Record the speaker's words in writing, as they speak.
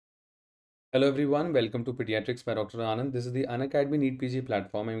Hello everyone, welcome to Pediatrics by Dr. Anand. This is the Unacademy NEET PG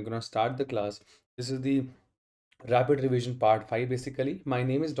platform. I'm going to start the class. This is the rapid revision part 5 basically. My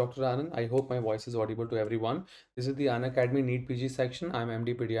name is Dr. Anand. I hope my voice is audible to everyone. This is the Unacademy NEET PG section. I'm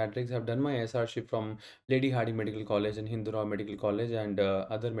MD Pediatrics. I've done my SRship from Lady Hardy Medical College and Hindura Medical College and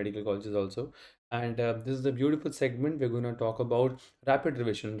other medical colleges also. And this is a beautiful segment. We're going to talk about rapid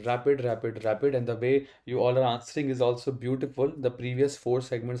revision, rapid. And the way you all are answering is also beautiful. The previous 4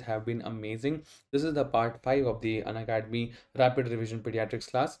 segments have been amazing. This is the part 5 of the Unacademy Rapid Revision Pediatrics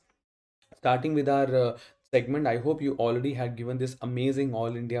class. Starting with our segment, I hope you already had given this amazing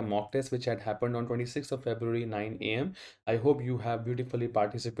All India mock test, which had happened on 26th of February, 9 a.m. I hope you have beautifully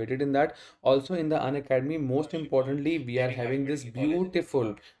participated in that. Also, in the Unacademy, most importantly, we are having this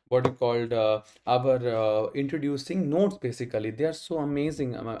beautiful what you called our introducing notes. Basically, they are so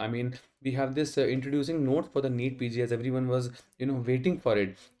amazing. I mean, we have this introducing notes for the NEET PG, as everyone was waiting for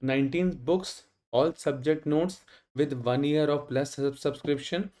it. 19 books, all subject notes with 1 year of plus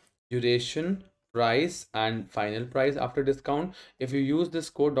subscription, duration, price, and final price after discount. If you use this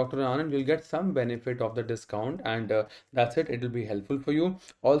code Dr. Anand, you'll get some benefit of the discount, and that's it. It will be helpful for you.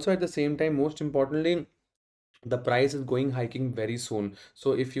 Also, at the same time, most importantly, the price is going hiking very soon.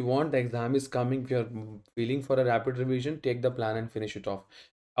 So if you want, the exam is coming, if you're feeling for a rapid revision, take the plan and finish it off.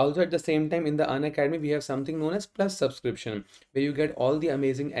 Also, at the same time, in the Unacademy, we have something known as Plus subscription, where you get all the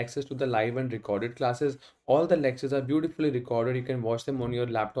amazing access to the live and recorded classes. All the lectures are beautifully recorded. You can watch them on your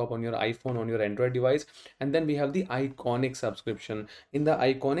laptop, on your iPhone, on your Android device. And then we have the Iconic subscription. In the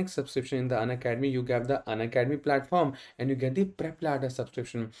Iconic subscription in the Unacademy, you get the Unacademy platform and you get the Prep Ladder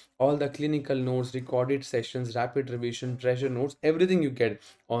subscription. All the clinical notes, recorded sessions, rapid revision, treasure notes, everything you get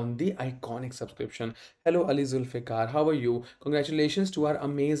on the Iconic subscription. Hello, Ali Zulfikar. How are you? Congratulations to our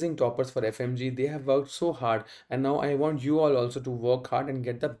amazing toppers for FMG. They have worked so hard, and now I want you all also to work hard and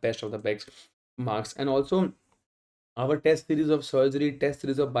get the best of the best marks. And also, our test series of surgery, test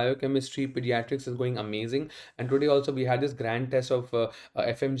series of biochemistry, pediatrics is going amazing. And today also we had this grand test of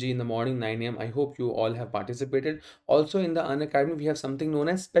FMG in the morning 9 a.m. I hope you all have participated. Also in the Unacademy, we have something known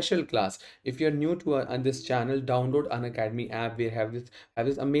as special class. If you're new to this channel, download Unacademy app. We have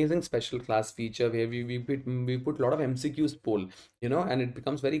this amazing special class feature where we put a lot of MCQs poll, and it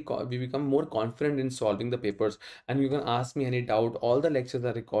becomes we become more confident in solving the papers. And you can ask me any doubt. All the lectures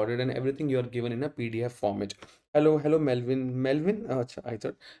are recorded and everything you are given in a PDF format. Hello, Melvin. Melvin, I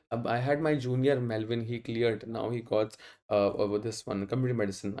thought I had my junior Melvin. He cleared. Now he got over this one, computer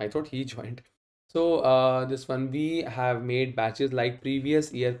medicine. I thought he joined. So this one we have made batches like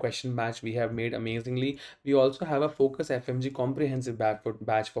previous year question batch. We have made amazingly. We also have a focus FMG comprehensive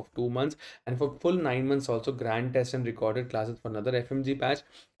batch for 2 months, and for full 9 months also grand test and recorded classes for another FMG batch.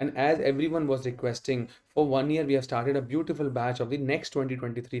 And as everyone was requesting, for 1 year we have started a beautiful batch of the next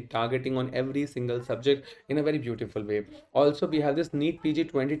 2023, targeting on every single subject in a very beautiful way. Also, we have this NEET PG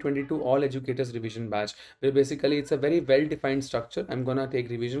 2022 All Educators Revision Batch, where basically it's a very well-defined structure. I'm gonna take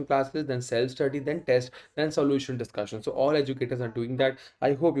revision classes, then self-study, then test, then solution discussion. So all educators are doing that.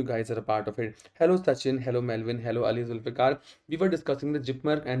 I hope you guys are a part of it. Hello Sachin, hello Melvin, hello Ali Zulfikar. We were discussing the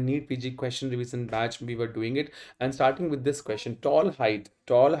JIPMER and NEET PG question revision batch. We were doing it, and starting with this question: tall height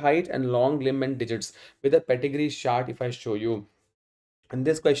and long limb and digits with a pedigree chart. If I show you, in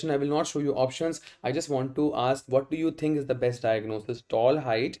this question, I will not show you options. I just want to ask, what do you think is the best diagnosis? Tall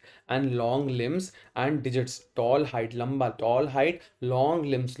height and long limbs and digits. Tall height, lamba, tall height, long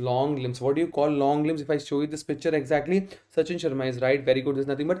limbs, long limbs. What do you call long limbs? If I show you this picture exactly, Sachin Sharma is right. Very good. There's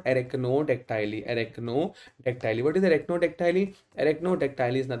nothing but arachnodactyly. Arachnodactyly. What is arachnodactyly?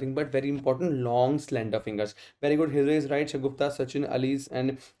 Arachnodactyly is nothing but very important long slender fingers. Very good. His is right. Shagupta, Sachin, Ali's,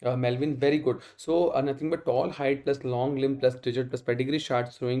 and Melvin. Very good. So nothing but tall height plus long limb plus digit plus pedigree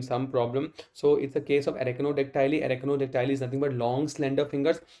chart showing some problem. So it's a case of arachnodactyly. Arachnodactyly is nothing but long slender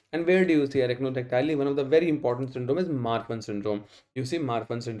fingers. And where do you see arachnodactyly? One of the very important syndrome is Marfan syndrome. You see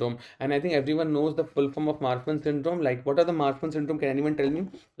Marfan syndrome, and I think everyone knows the full form of Marfan syndrome. Like, what are the Marfan syndrome? Can anyone tell me?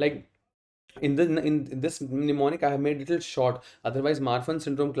 Like, in this mnemonic I have made little short. Otherwise, Marfan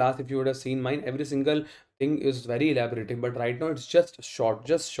syndrome class, if you would have seen mine, every single thing is very elaborative, but right now it's just short,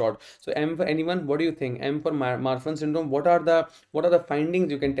 just short. So M for anyone, what do you think? M for Marfan syndrome. What are the findings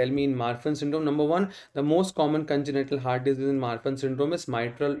you can tell me in Marfan syndrome? Number one, the most common congenital heart disease in Marfan syndrome is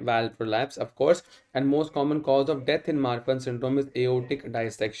mitral valve prolapse, of course, and most common cause of death in Marfan syndrome is aortic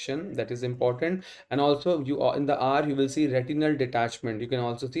dissection. That is important. And also, you in the R you will see retinal detachment. You can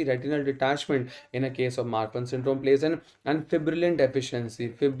also see retinal detachment in a case of Marfan syndrome plays an, and fibrillin deficiency.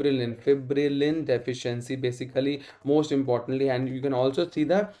 Fibrillin deficiency see basically most importantly, and you can also see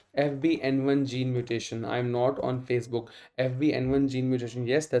the FBN1 gene mutation. I'm not on Facebook. FBN1 gene mutation,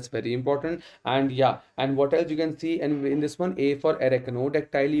 yes, that's very important. And yeah, and what else you can see? And in this one, A for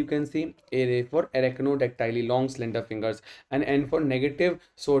arachnodactyly, you can see A for arachnodactyly, long slender fingers, and N for negative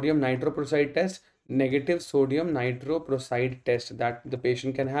sodium nitroprusside test, negative sodium nitroprusside test that the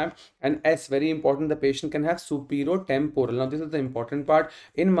patient can have. And S, very important, the patient can have superotemporal. Now this is the important part.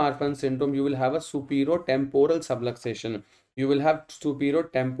 In Marfan syndrome you will have a superotemporal subluxation. You will have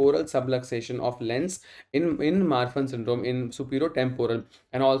superotemporal subluxation of lens in Marfan syndrome, in superotemporal.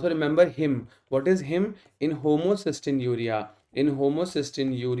 And also remember him. What is him? In homocystinuria, in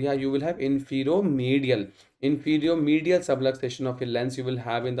homocystinuria you will have inferior medial subluxation of your lens you will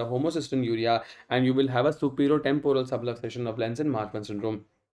have in the homocystinuria, and you will have a superotemporal subluxation of lens in Marfan syndrome.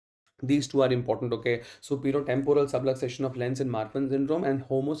 These two are important, okay? Superotemporal subluxation of lens in Marfan syndrome, and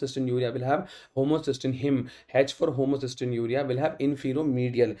homocystinuria will have homocystin him. H for homocystinuria will have inferior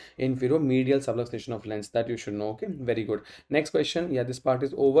medial subluxation of lens. That you should know, okay? Very good. Next question. Yeah, this part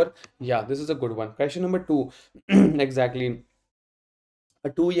is over. Yeah, this is a good one. Question number 2. Exactly. A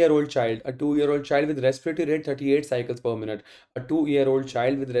 2-year-old child with respiratory rate 38 cycles per minute. A 2-year-old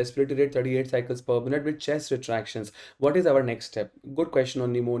child with respiratory rate 38 cycles per minute with chest retractions. What is our next step? Good question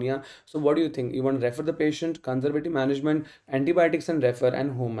on pneumonia. So what do you think? You want to refer the patient, conservative management, antibiotics and refer,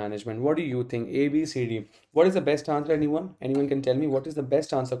 and home management. What do you think? A, B, C, D. What is the best answer, anyone? Anyone can tell me what is the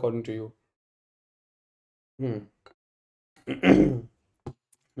best answer according to you? Hmm.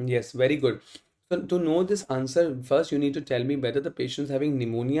 Yes, very good. So to know this answer, first you need to tell me whether the patient's having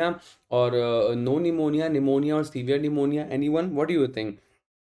pneumonia or no pneumonia, pneumonia or severe pneumonia. Anyone? What do you think?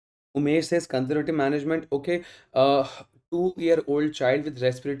 Umesh says conservative management. Okay. 2-year-old child with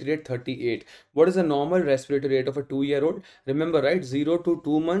respiratory rate 38. What is the normal respiratory rate of a 2-year-old? Remember, right? 0 to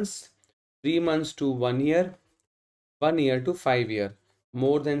 2 months, 3 months to 1 year, 1 year to 5 year,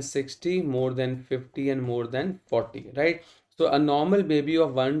 more than 60, more than 50, and more than 40, right? So a normal baby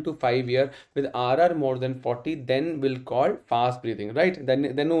of 1 to 5 year with RR more than 40 then will call fast breathing, right?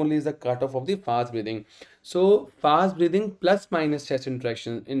 Then only is the cutoff of the fast breathing. So fast breathing plus minus chest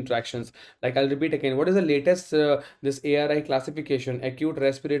interactions. Like I'll repeat again, what is the latest this ARI classification, acute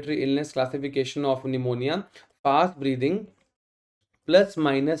respiratory illness classification of pneumonia? Fast breathing plus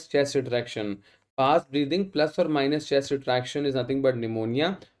minus chest retraction. Fast breathing plus or minus chest retraction is nothing but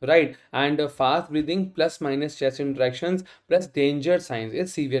pneumonia, right? And fast breathing plus minus chest contractions plus danger signs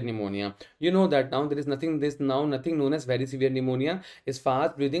is severe pneumonia. You know that now there is nothing, this now nothing known as very severe pneumonia is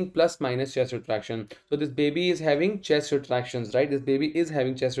fast breathing plus minus chest retraction. So this baby is having chest retractions, right? This baby is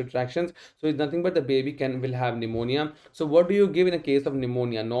having chest retractions. So it's nothing but the baby will have pneumonia. So what do you give in a case of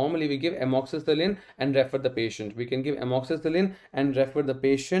pneumonia? Normally we give amoxicillin and refer the patient. We can give amoxicillin and refer the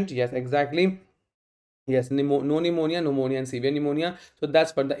patient. Yes, exactly. Yes, no pneumonia, pneumonia, and severe pneumonia. So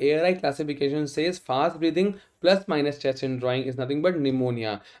that's what the ARI classification says. Fast breathing plus minus chest drawing is nothing but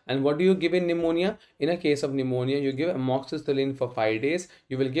pneumonia. And what do you give in pneumonia? In a case of pneumonia, you give amoxicillin for 5 days.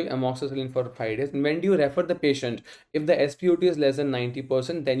 You will give amoxicillin for 5 days. And when do you refer the patient? If the SpO2 is less than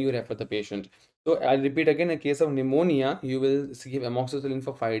 90%, then you refer the patient. So I'll repeat again, in case of pneumonia, you will give amoxicillin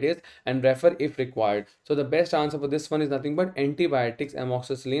for 5 days and refer if required. So the best answer for this one is nothing but antibiotics,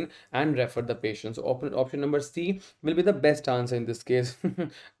 amoxicillin, and refer the patient. So option number C will be the best answer in this case.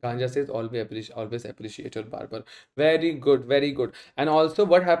 Ganja says always appreciate your barber. Very good, very good. And also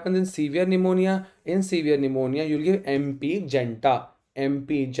what happens in severe pneumonia? In severe pneumonia, you'll give MP Genta.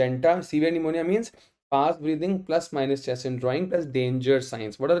 MP Genta. Severe pneumonia means fast breathing plus minus chest drawing plus danger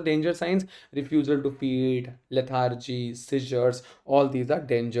signs. What are the danger signs? Refusal to feed, lethargy, seizures. All these are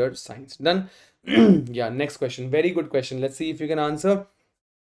danger signs. Done. Yeah, next question. Very good question. Let's see if you can answer.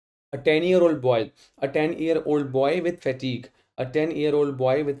 A 10-year-old boy, a 10-year-old boy with fatigue, a 10-year-old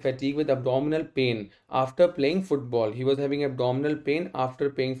boy with fatigue with abdominal pain after playing football. He was having abdominal pain after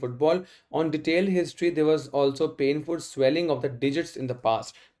playing football. On detailed history, there was also painful swelling of the digits in the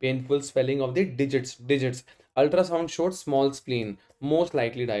past. Painful swelling of the digits. Ultrasound showed small spleen. Most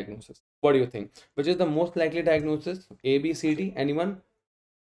likely diagnosis. What do you think? Which is the most likely diagnosis? A, B, C, D? Anyone?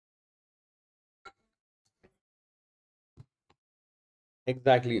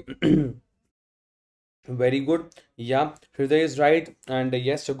 Exactly. Very good. Yeah, Hriday is right, and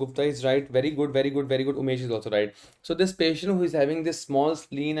yes, Shagupta is right. Very good, very good, very good. Umesh is also right. So this patient who is having this small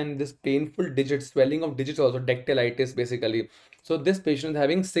spleen and this painful digit swelling of digits, also dactylitis basically. So this patient is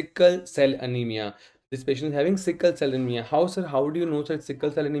having sickle cell anemia. This patient is having sickle cell anemia. How, sir? How do you know, sir, it's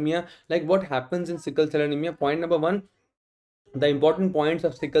sickle cell anemia? Like what happens in sickle cell anemia? Point number one, the important points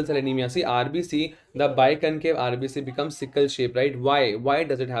of sickle cell anemia. See, RBC, the biconcave RBC becomes sickle shape, right? Why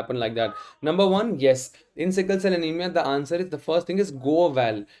does it happen like that? Number one, yes, in sickle cell anemia, the answer is, the first thing is go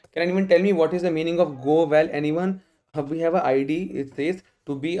well. Can anyone tell me what is the meaning of go well? Anyone? We have an ID. It says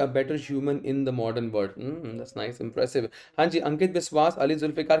to be a better human in the modern world. That's nice, impressive. Hanji, Ankit Biswas, Ali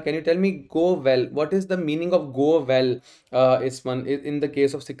Zulfikar, can you tell me go well? What is the meaning of go well? Isman, in the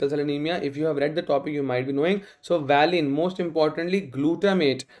case of sickle cell anemia, if you have read the topic, you might be knowing. So valine, most importantly,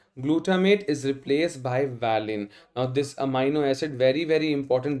 glutamate is replaced by valine. Now this amino acid, very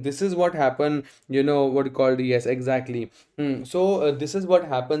important. This is what happened, what you called, yes, exactly. So this is what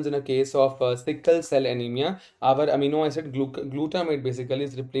happens in a case of sickle cell anemia. Our amino acid glutamate basically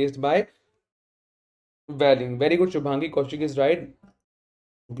is replaced by valine. Very good, Shubhangi. Kaushik is right.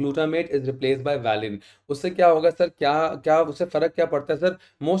 Glutamate is replace by valine. उससे क्या होगा sir, क्या क्या उससे फर्क क्या पड़ता है sir?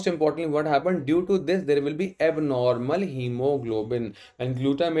 Most importantly what happen, due to this there will be abnormal haemoglobin. When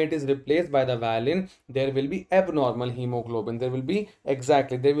glutamate is replaced by the valine, there will be abnormal haemoglobin. There will be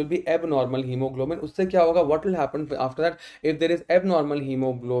exactly, there will be abnormal haemoglobin. उससे क्या होगा, what will happen after that? If there is abnormal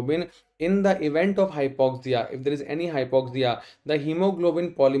haemoglobin, in the event of hypoxia, if there is any hypoxia, the hemoglobin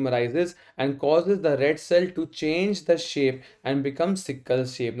polymerizes and causes the red cell to change the shape and become sickle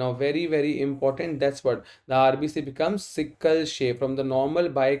shape. Now very important, that's what the RBC becomes sickle shape. From the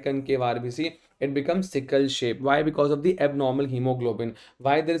normal biconcave RBC, it becomes sickle shape. Why? Because of the abnormal hemoglobin.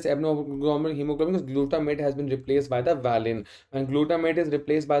 Why there is abnormal hemoglobin? Because glutamate has been replaced by the valine. When glutamate is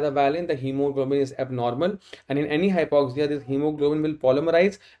replaced by the valine, the hemoglobin is abnormal, and in any hypoxia, this hemoglobin will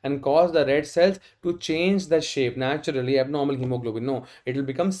polymerize and cause the red cells to change the shape. Naturally, abnormal hemoglobin, no, it will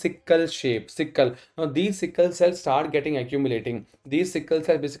become sickle shape. Sickle. Now these sickle cells start getting accumulating. These sickle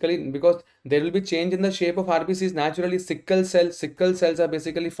cells, basically, because there will be change in the shape of RBCs, naturally sickle cells are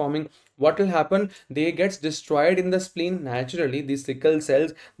basically forming. What will happen? They gets destroyed in the spleen. Naturally, these sickle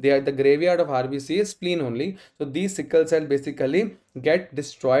cells, they are the graveyard of RBC is spleen only. So these sickle cells basically get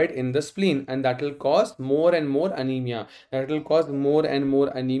destroyed in the spleen, and that will cause more and more anemia.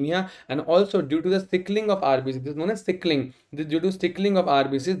 And also due to the sickling of RBC, this is known as sickling. Due to sickling of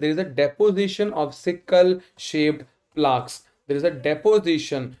RBCs, there is a deposition of sickle shaped plaques. There is a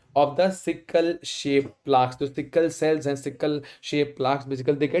deposition of the sickle shaped plaques. The sickle cells and sickle shaped plaques,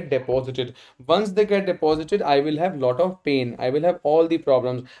 basically, they get deposited. Once they get deposited, I will have lot of pain. I will have all the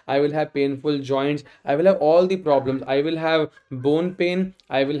problems. I will have painful joints. I will have all the problems. I will have bone pain.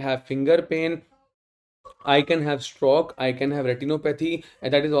 I will have finger pain. I can have stroke, I can have retinopathy,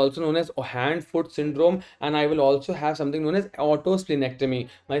 and that is also known as hand-foot syndrome, and I will also have something known as autosplenectomy.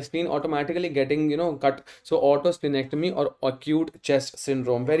 My spleen automatically getting, cut. So autosplenectomy or acute chest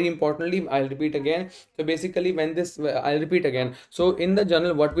syndrome. Very importantly, I'll repeat again. So basically, when this, I'll repeat again. So in the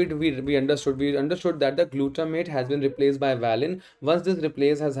journal, what we understood, that the glutamate has been replaced by valine. Once this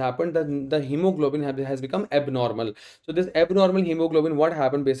replace has happened, the hemoglobin has become abnormal. So this abnormal hemoglobin, what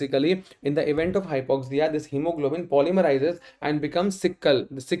happened basically in the event of hypoxia? This hemoglobin polymerizes and becomes the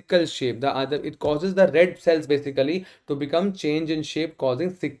sickle shape. It causes the red cells basically to become change in shape,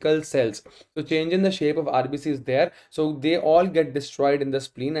 causing sickle cells. So change in the shape of RBC is there, so they all get destroyed in the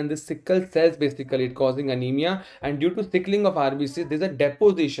spleen, and the sickle cells basically it causing anemia. And due to sickling of RBC, there's a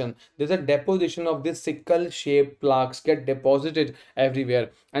deposition of this sickle shaped plaques get deposited everywhere,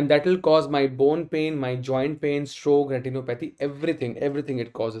 and that will cause my bone pain, my joint pain, stroke, retinopathy, everything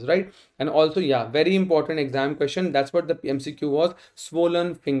it causes, right? And also, yeah, very important exam question. That's what the MCQ was.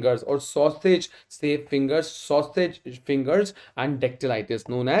 Swollen fingers or sausage fingers, and dactylitis,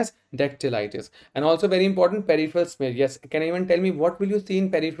 known as dactylitis. And also very important, peripheral smear. Yes, can anyone tell me what will you see in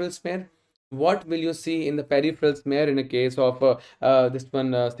peripheral smear? What will you see in the peripheral smear in a case of this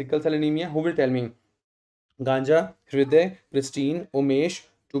one sickle cell anemia? Who will tell me? Ganja, Hriday, Pristine, Umesh,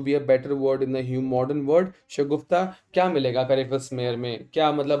 to be a better word in the modern word, Shagufta. क्या मिलेगा peripheral smear में?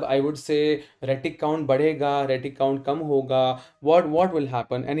 क्या मतलब, I would say retic count बढ़ेगा, retic count कम होगा? What will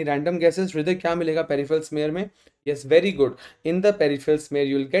happen? Any random guesses? हृदय, क्या मिलेगा पेरिफेरल स्मेयर में? Yes, very good. In the peripheral smear,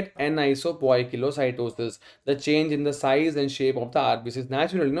 you will get anisopoikilocytosis, the change in the size and shape of the RBCs.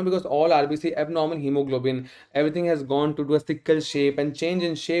 Naturally, because all RBC abnormal hemoglobin, everything has gone to do a sickle shape and change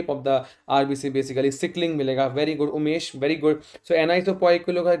in shape of the RBC, basically sickling मिलेगा. Very good, Umesh, very good. So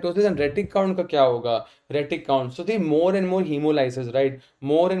anisopoikilocytosis, and retic count का क्या होगा? Retic count. So the more and more hemolysis, right?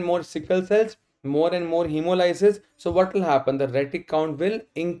 More and more sickle cells, more and more hemolysis. So what will happen? The retic count will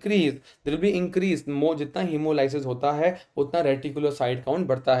increase. There will be increase. More जितना hemolysis होता है उतना reticulocyte count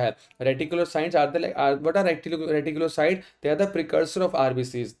बढ़ता है. Reticulocytes are what are reticulocytes? They are the precursor of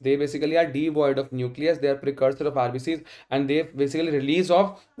RBCs. They basically are devoid of nucleus. They are precursor of RBCs, and they basically release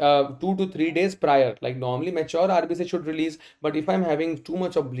of 2 to 3 days prior. Like normally mature RBC should release, but if I'm having too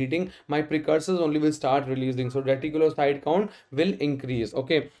much of bleeding, my precursors only will start releasing. So reticulocyte count will increase.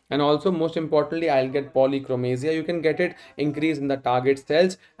 Okay, and also most importantly, I'll get polychromasia. You can get it, increase in the target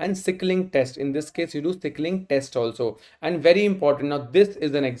cells, and sickling test. In this case, you do sickling test also. And very important, now this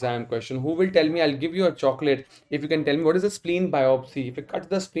is an exam question. Who will tell me? I'll give you a chocolate if you can tell me what is a spleen biopsy. If you cut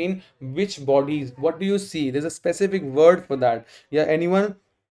the spleen, which bodies, what do you see? There's a specific word for that. Yeah, anyone?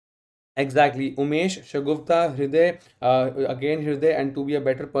 Exactly, Umesh, Shagufta, Hriday, again Hriday, and to be a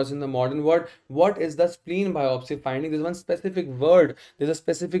better person in the modern world, what is the spleen biopsy finding? There's one specific word. There's a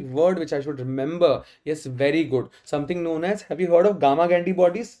specific word which I should remember. Yes, very good. Something known as, have you heard of gamma Gandhi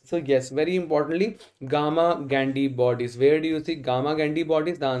bodies? So yes, very importantly, gamma Gandhi bodies. Where do you see gamma Gandhi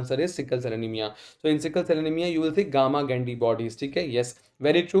bodies? The answer is sickle cell anemia. So in sickle cell anemia, you will see gamma Gandhi bodies. Okay, yes,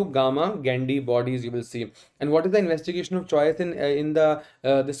 very true. Gamma Gandhi bodies you will see. And what is the investigation of choice in the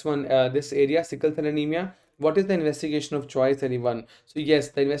this area, sickle cell anemia? What is the investigation of choice, anyone? So yes,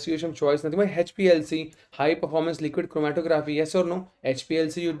 the investigation of choice, nothing but HPLC, high performance liquid chromatography. Yes or no?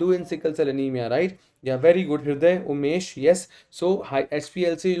 HPLC you do in sickle cell anemia, right? Yeah, very good, Hriday, Umesh. Yes, so high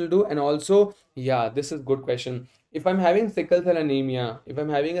HPLC you'll do, and also yeah, this is good question. If I'm having sickle cell anemia, if I'm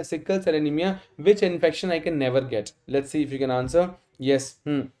having a sickle cell anemia, which infection I can never get? Let's see if you can answer. Yes.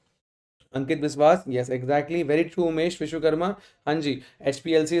 Ankit Biswas, yes, exactly. Very true, Umesh Vishwakarma. Hanji,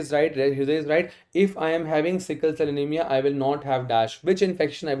 HPLC is right, Hriday is right. If I am having sickle cell anemia, I will not have dash. Which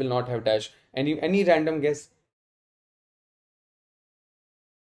infection I will not have dash? Any random guess?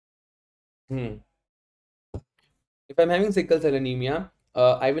 Hmm. If I'm having sickle cell anemia,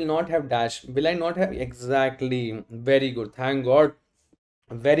 I will not have dash. Will I not have? Exactly. Very good. Thank God.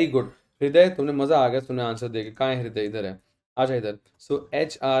 Very good हृदय, तुमने मजा आ गया तुमने answer देके. कहाँ है हृदय? इधर है, आजा इधर. सो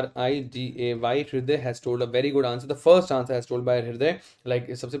HRIDAY, हृदय has told a very good answer. The first answer has told by हृदय,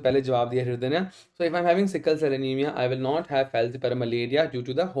 लाइक सबसे पहले जवाब दिया हृदय ने. So if I am having sickle cell anaemia, I will not have falciparum malaria due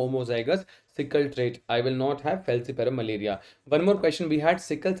to the homozygous sickle trait. I will not have falciparum malaria. One more question we had,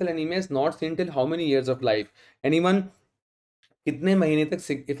 sickle cell anemia is not seen till how many years of life? Anyone? कितने महीने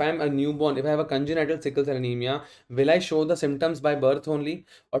तक, if I am a newborn, if I have a congenital sickle cell anemia, will I show the symptoms by birth only,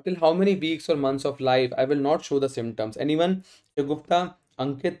 or till how many weeks or months of life I will not show the symptoms? Anyone? Gupta,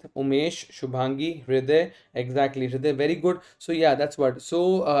 Ankit, Umesh, Shubhangi, Hriday. Exactly, Hriday, very good. So yeah, that's what. So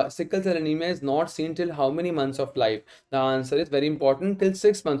sickle cell anemia is not seen till how many months of life? The answer is very important, till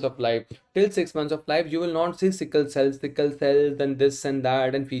 6 months of life. Till 6 months of life, you will not see sickle cells, and this and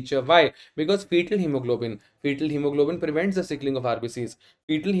that and feature. Why? Because fetal hemoglobin prevents the sickling of RBCs.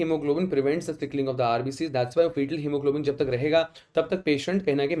 Fetal hemoglobin prevents the sickling of the RBCs. That's why fetal hemoglobin जब तक रहेगा तब तक patient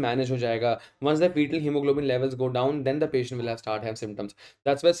कहीं ना कहीं manage हो जाएगा. Once the fetal hemoglobin levels go down, then the patient will have symptoms.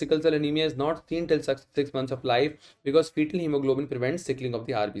 That's why sickle cell anemia is not seen till 6 months of life, because fetal hemoglobin prevents sickling of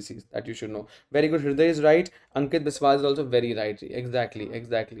the RBCs. That you should know. Very good. Hriday is right. Ankit Biswas is also very right.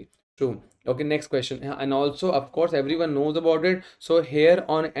 Exactly. True. Okay, next question. And also, of course, everyone knows about it. So hair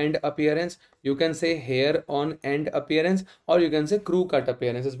on end appearance, you can say hair on end appearance, or you can say crew cut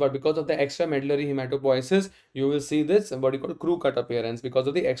appearances. But because of the extramedullary hematopoiesis, you will see this what you call crew cut appearance,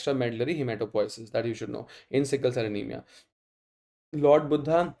 because of the extramedullary hematopoiesis. That you should know in sickle cell anemia. Lord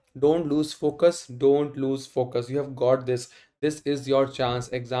Buddha, don't lose focus. Don't lose focus. You have got this. This is your chance.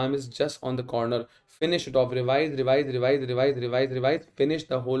 Exam is just on the corner. Finish it off. Revise. Finish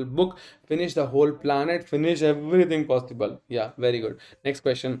the whole book. Finish the whole planet. Finish everything possible. Yeah, very good. Next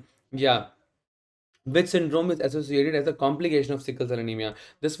question. Yeah. Which syndrome is associated as a complication of sickle cell anemia?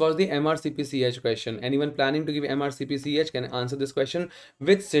 This was the MRCPCH question. Anyone planning to give MRCPCH can answer this question.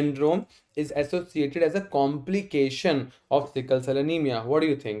 Which syndrome is associated as a complication of sickle cell anemia? What do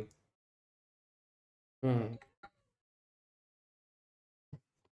you think? Hmm.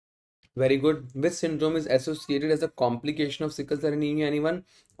 Very good. Which syndrome is associated as a complication of sickle cell anemia? Anyone?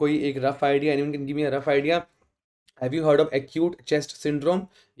 कोई एक rough idea? Anyone can give me a rough idea? Have you heard of acute chest syndrome?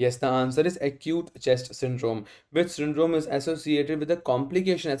 Yes, the answer is acute chest syndrome. Which syndrome is associated with a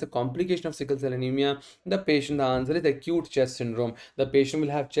complication as a complication of sickle cell anemia? The answer is acute chest syndrome. The patient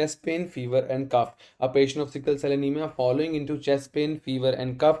will have chest pain, fever, and cough. A patient of sickle cell anemia following into chest pain, fever,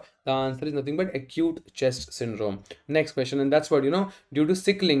 and cough. The answer is nothing but acute chest syndrome. Next question, and that's what due to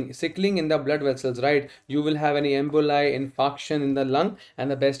sickling in the blood vessels, right? You will have any emboli, infarction in the lung, and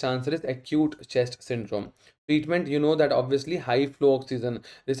the best answer is acute chest syndrome. Treatment, you know that obviously high flow oxygen.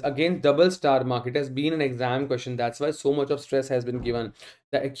 This again double star mark. It has been an exam question. That's why so much of stress has been given.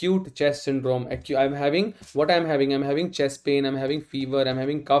 The acute chest syndrome. I'm having what I'm having. I'm having chest pain. I'm having fever. I'm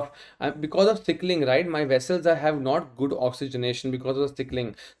having cough. Because of sickling, right? My vessels I have not good oxygenation because of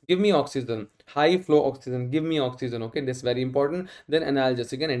sickling. Give me oxygen. High flow oxygen. Give me oxygen. Okay, this is very important. Then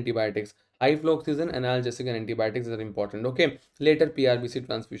analgesic and antibiotics. High flow oxygen, analgesic, and antibiotics are important. Okay. Later PRBC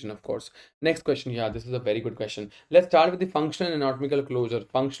transfusion, of course. Next question. Yeah, this is a very good question. Let's start with the functional and anatomical closure.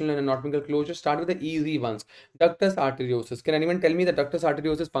 Functional and anatomical closure. Start with the easy ones. Ductus arteriosus. Can anyone tell me the ductus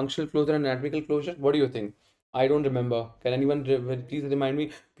arteriosus, functional closure, and anatomical closure? What do you think? I don't remember. Can anyone please remind me?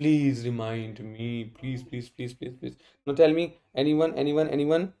 Please remind me. Please, please, please, please, please. Now tell me. Anyone? Anyone?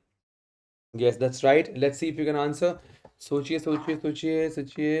 Anyone? Yes, that's right. Let's see if you can answer. सोचिए सोचिए सोचिए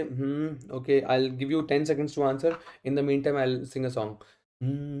सोचिए Okay, I'll give you 10 seconds to answer. In the meantime, I'll sing a song.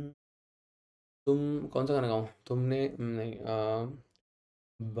 तुम कौन सा गाना गाऊं? तुमने नहीं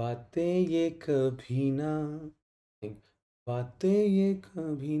बातें ये कभी ना नहीं, बातें ये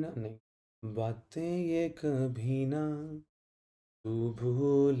कभी ना नहीं, बातें ये कभी ना तू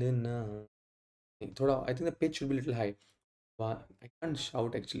भूलना नहीं. थोड़ा I think the pitch should be a little high. I can't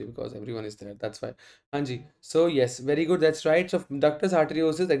shout actually because everyone is there. That's why. Hanji. So yes, very good. That's right. So ductus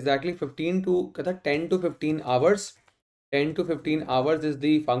arteriosus exactly 15 to 10 to 15 hours. 10 to 15 hours is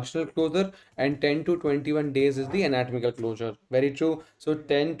the functional closure and 10 to 21 days is the anatomical closure. Very true. So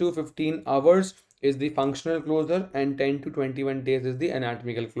 10 to 15 hours is the functional closure and 10 to 21 days is the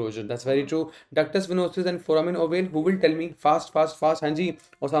anatomical closure. That's very true. Ductus venosus and foramen ovale. Who will tell me? Fast, fast, fast. Hanji.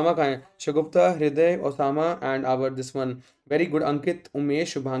 Osama kahan hai? Shagupta, Hriday, Osama and our this one. Very good. Ankit,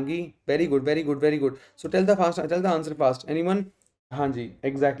 Umesh, Shubhangi. Very good, very good, very good. So tell the fast, tell the answer fast. Anyone? हाँ जी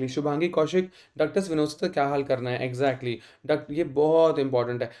exactly Shubhangi Kaushik ductus venosus का क्या हाल करना है exactly duct ये बहुत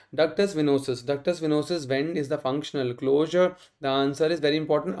important है ductus venosus when is the functional closure the answer is very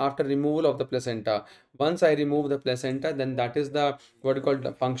important after removal of the placenta once I remove the placenta then that is the what you call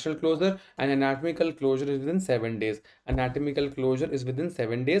the functional closure and anatomical closure is within 7 days anatomical closure is within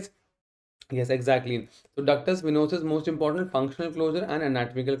 7 days. Yes, exactly. So ductus venosus most important functional closure and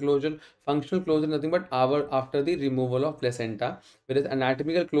anatomical closure. Functional closure nothing but hour after the removal of placenta, whereas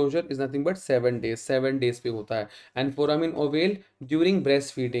anatomical closure is nothing but 7 days. 7 days पे होता है. And foramen ovale during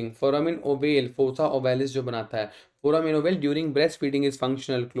breastfeeding. Foramen ovale, fossa ovalis जो बनाता है. Foramen ovale during breastfeeding is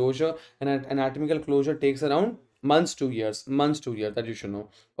functional closure and anatomical closure takes around months to years that you should know.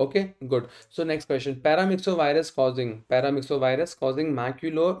 Okay, good. So next question, paramyxovirus causing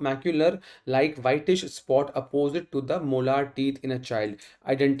macular like whitish spot opposite to the molar teeth in a child.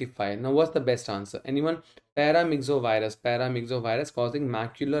 Identify. Now what's the best answer? Anyone? Paramyxovirus causing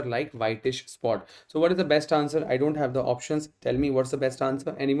macular like whitish spot. So what is the best answer? I don't have the options. Tell me what's the best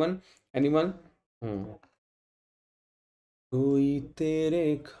answer. Anyone? Hmm. कोई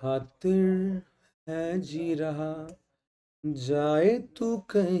तेरे खातिर है जी रहा जाए तू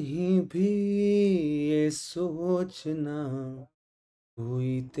कहीं भी ये सोचना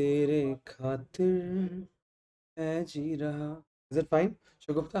कोई तेरे खातिर है जी रहा. Is it fine?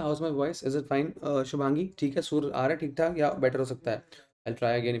 Shagupta, how's my voice? Is it fine? Shubhangi, ठीक है सुर आ रहा है ठीक ठाक या better हो सकता है? I'll try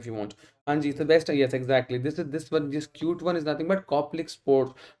again if you want. Anji, it's the best. Yes, exactly. This one, this cute one is nothing but Koplik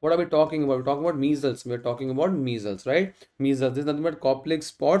sports. What are we talking about? We're talking about measles. We're talking about measles, right? Measles. This is nothing but Koplik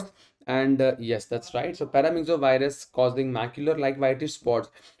spots. And yes, that's right. So paramyxovirus causing macular-like whitish spots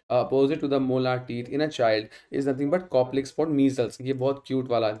opposite to the molar teeth in a child is nothing but Koplik spot measles. ये बहुत cute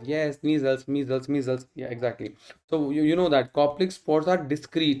वाला. Yes, measles. Yeah, exactly. So you know that Koplik spots are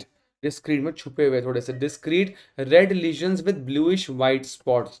discrete में छुपे हुए थोड़े से discrete red lesions with bluish white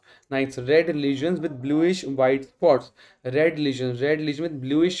spots. Nice. Red lesions with bluish white spots. Red lesion with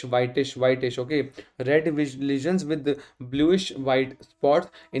bluish whitish. Okay. Lesions with the bluish white spots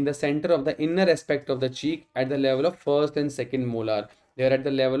in the center of the inner aspect of the cheek at the level of first and second molar. They are at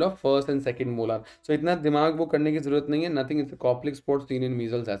the level of first and second molar. So इतना दिमाग वो करने की जरूरत नहीं है. Nothing is a Koplik spot seen in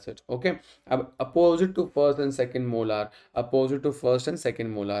measles as such. Okay. अब opposite to first and second molar. Opposite to first and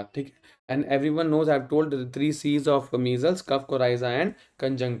second molar. ठीक है. And everyone knows I've told the three C's of measles, cough, coryza, and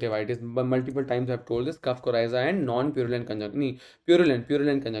conjunctivitis. Multiple times I've told this cough, coryza, and non-purulent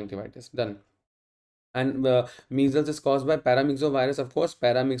purulent conjunctivitis. Done. And measles is caused by paramyxovirus, of course.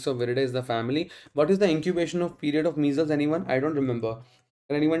 Paramyxoviridae is the family. What is the incubation of period of measles? Anyone? I don't remember.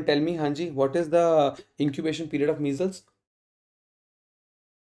 Can anyone tell me, Hanji? What is the incubation period of measles?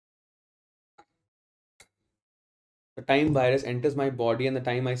 The time virus enters my body and the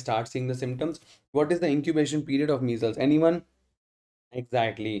time I start seeing the symptoms. What is the incubation period of measles? Anyone?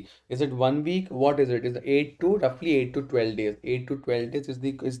 Exactly. Is it 1 week? What is it? Is it 8 to roughly 8 to 12 days? 8 to 12 days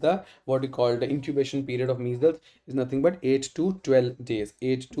is the what we call the incubation period of measles is nothing but 8 to 12 days.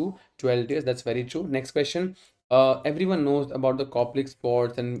 8 to 12 days. That's very true. Next question. Everyone knows about the Koplik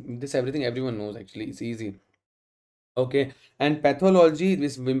spots and this everything everyone knows actually. It's easy. Okay, and pathology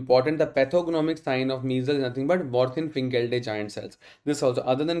is important. The pathognomic sign of measles is nothing but Warthin-Finkelday giant cells. This also,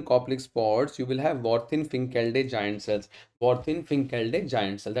 other than Koplik spots, you will have Warthin-Finkelday giant cells. Warthin-Finkelday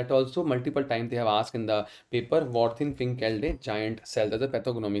giant cell. That also multiple times they have asked in the paper. Warthin-Finkelday giant cell. That's a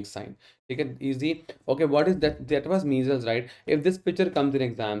pathognomic sign. Take it easy. Okay, what is that? That was measles, right? If this picture comes in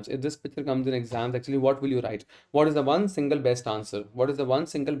exams, actually, what will you write? What is the one single best answer? What is the one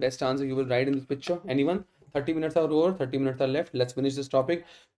single best answer you will write in this picture? Anyone? 30 minutes are over, 30 minutes are left. Let's finish this topic.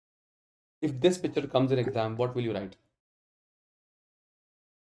 If this picture comes in exam, what will you write?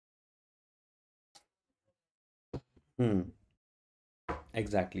 Hmm,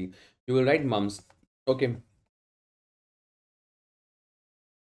 exactly. You will write mums. Okay.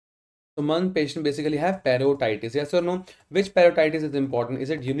 So one patient basically have parotitis. Yes or no? Which parotitis is important? Is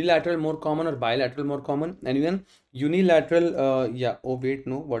it unilateral more common or bilateral more common? Anyone? Unilateral, yeah. Oh wait,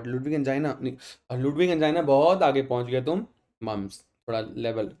 no. What? Ludwig angina? Ludwig angina बहुत आगे पहुंच गए तुम. Mums. थोड़ा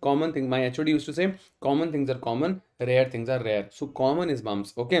level. Common thing. My HOD used to say, common things are common, rare things are rare. So common is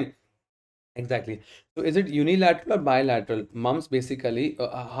mums. Okay. Exactly. So is it unilateral or bilateral? Mumps basically,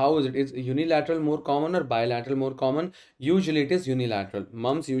 how is it? Is unilateral more common or bilateral more common? Usually it is unilateral.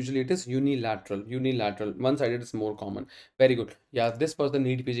 Mumps usually it is unilateral. Unilateral. One-sided is more common. Very good. Yeah, this was the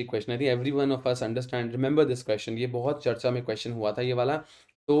NEET PG question. I think every one of us understand. Remember this question. ये बहुत चर्चा में question हुआ था ये वाला.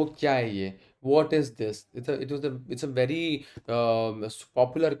 तो क्या है ये? What is this? It's a very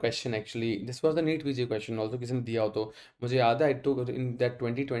popular question actually. This was the NEET PG question. Also किसी ने दिया हो तो मुझे याद है I took in that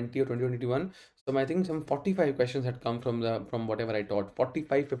 2020 or 2021. So I think some 45 questions had come from whatever I taught.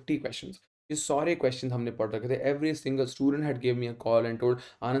 45, 50 questions. ये सारे क्वेश्चन हमने पढ़ रखे थे. Every single student had give me a call and told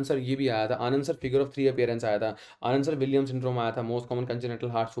Anand sir ये भी आया था. आनंद सर फिगर ऑफ 3 अपीयरेंस आया था. आनंद सर विलियम सिंड्रोम आया था. Most common congenital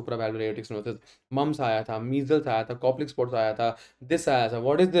heart सुप्रावाल्वुलर aortic stenosis. Mums आया था. मीजल्स आया था. कॉप्लिक स्पॉट्स आया था. दिस आया था.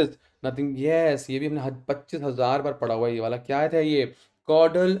 What is this? Nothing. Yes, ये भी हमने 25,000 बार पढ़ा हुआ है ये वाला. क्या था ये?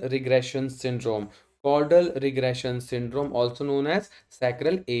 Chordal regression syndrome. Caudal regression syndrome, also known as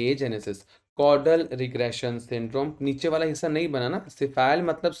sacral agenesis. Caudal regression syndrome. नीचे वाला हिस्सा नहीं बना ना. Cephal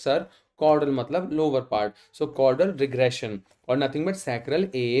मतलब सर, caudal मतलब lower part. So caudal regression or nothing but sacral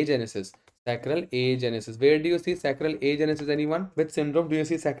agenesis. Sacral agenesis. Where do you see sacral agenesis? Anyone? Which syndrome do you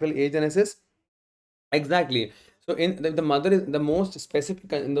see sacral agenesis? Exactly. So in the mother is the most specific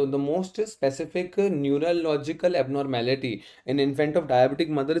the most specific neurological abnormality in infant of diabetic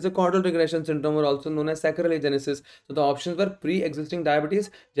mother is a caudal regression syndrome or also known as sacral agenesis. So the options were pre-existing diabetes,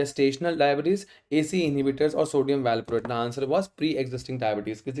 gestational diabetes, AC inhibitors or sodium valproate. The answer was pre-existing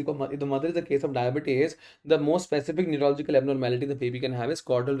diabetes. किसी को if the mother is a case of diabetes, the most specific neurological abnormality the baby can have is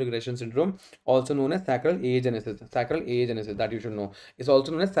caudal regression syndrome, also known as sacral agenesis. Sacral agenesis that you should know. It's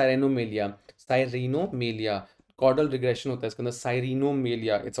also known as cyanomelia. Cyanomelia. Caudal regression होता है इसके अंदर.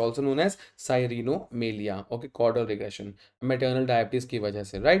 Cyanomelia. It's also known as cyanomelia. Okay, caudal regression. Maternal diabetes की वजह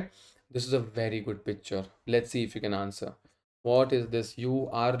से, right? This is a very good picture. Let's see if you can answer. What is this? You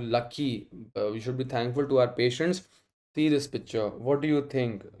are lucky. We should be thankful to our patients. See this picture. What do you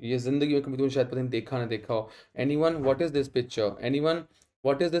think? ये जिंदगी में कभी तुमने शायद पता नहीं देखा ना देखा हो. Anyone? What is this picture? Anyone?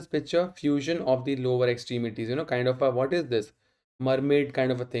 What is this picture? Fusion of the lower extremities. You know, kind of a what is this? Mermaid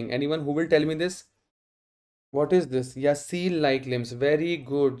kind of a thing. Anyone who will tell me this? What is this? Yeah, seal-like limbs. Very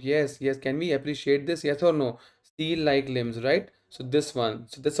good. Yes, yes. Can we appreciate this? Yes or no? Seal-like limbs, right? So this one.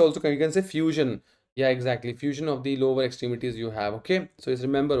 So this also you can say fusion. Yeah, exactly. Fusion of the lower extremities you have. Okay. So just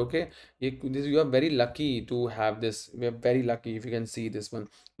remember, okay. You are very lucky to have this. We are very lucky if you can see this one.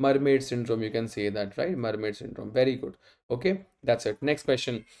 Mermaid syndrome. You can say that, right? Mermaid syndrome. Very good. Okay. That's it. Next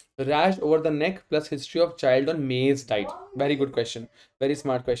question. Rash over the neck plus history of child on maize diet. Very good question. Very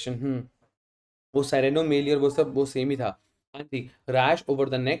smart question. वो सेरेनोमेलियर वो सब वो same ही था. हाँ जी. Rash over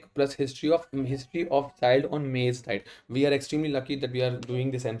the neck plus history of child on मेज diet. We are extremely lucky that we are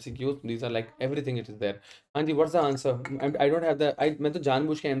doing this MCQs. These are like everything it is there. हाँ जी. What's the answer? I don't have the आई मैं तो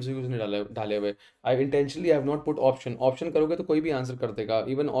जानबूझ के MCQs नहीं डाले हुए. आई intentionally have not put option. Option करोगे तो कोई भी आंसर कर देगा.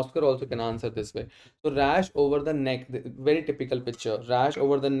 Even Oscar also can answer this way. तो rash over the neck, very typical picture. Rash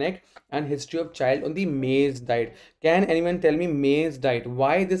over the neck and history of child on the मेज diet. Can anyone tell me maize diet?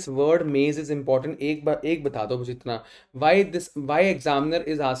 Why this word maize is important? एक बता दो मुझे इतना. Why examiner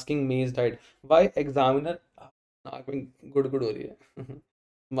is asking maize diet? Why examiner नाक में गुड़ हो रही है.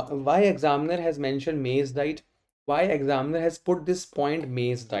 Why examiner has mentioned maize diet? Why examiner has put this point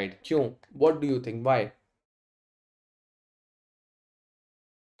maize diet? क्यों? What do you think? Why?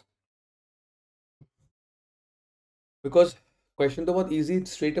 Because question तो बहुत easy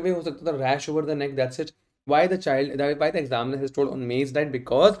straight away हो सकता था, rash over the neck, that's it. Why the examiner has told on maize diet?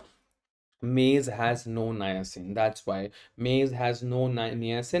 Because maize has no niacin. That's why maize has no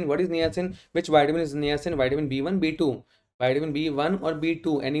niacin. What is niacin? Which vitamin is niacin? Vitamin B1, B2. Vitamin B1 or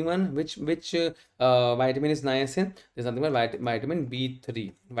B2? Anyone? Which vitamin is niacin? There's nothing but vitamin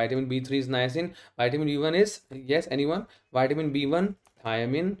B3. Vitamin B3 is niacin. Vitamin B1 is, yes, anyone? Vitamin B1,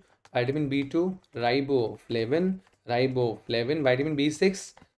 thiamine. Vitamin B2, riboflavin. Vitamin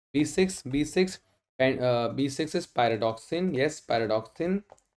B6, B6. B6 is pyridoxine. Yes, pyridoxine.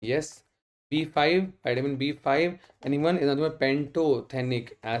 Yes. B5, vitamin B5. Anyone? is another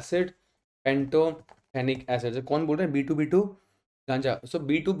pantothenic acid. Pantothenic acid. So कौन बोल रहा है? B2 गांजा. So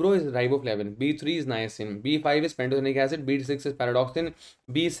B2 bro is riboflavin. B3 is niacin. B5 is pantothenic acid. B6 is pyridoxine.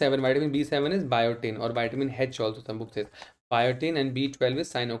 B7, vitamin B7 is biotin or vitamin H also some book says. Biotin, and B12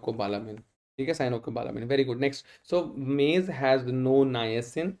 is cyanocobalamin. ठीक है, cyanocobalamin. Very good. Next. So maize has no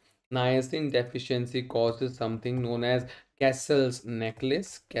niacin. Niacin deficiency causes something known as Cassell's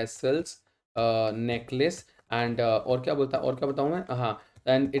necklace, and और क्या बोलता, और क्या बताऊँ मैं, हाँ,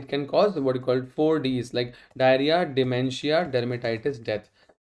 and it can cause what you call 4Ds like diarrhea, dementia, dermatitis, death.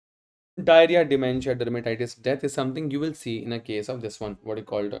 Diarrhea, dementia, dermatitis, death is something you will see in a case of this one, what you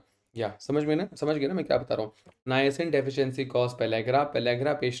called, yeah, समझ गए ना मैं क्या बता रहा हूँ. Niacin deficiency cause pellagra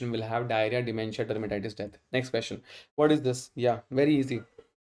patient will have diarrhea, dementia, dermatitis, death. Next question, what is this? Yeah, very easy.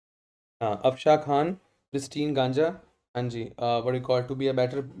 Afsha Khan, pristine ganja. Anji, what do you call to be a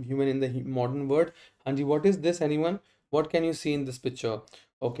better human in the modern world? Anji, what is this? Anyone? What can you see in this picture?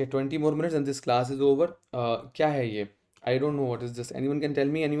 Okay, 20 more minutes and this class is over. क्या है ये? I don't know what is this. Anyone can tell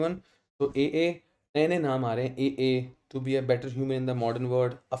me? Anyone? So AA, नए नए नाम आ रहे हैं. AA, to be a better human in the modern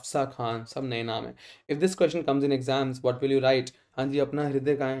world. Afsa Khan, सब नए नाम है. If this question comes in exams, what will you write? हाँ जी, अपना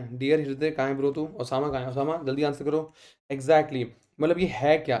हृदय कहाँ है? Dear हृदय कहाँ है ब्रो तू? ओसामा कहाँ है? ओसामा जल्दी आंसर करो. Exactly. मतलब ये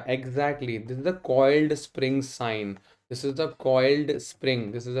है क्या? Exactly, this is the coiled spring sign. This is a coiled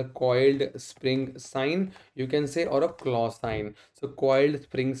spring sign, you can say, or a claw sign. So coiled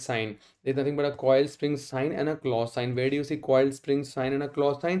spring sign, there's nothing but a coiled spring sign and a claw sign. Where do you see coiled spring sign and a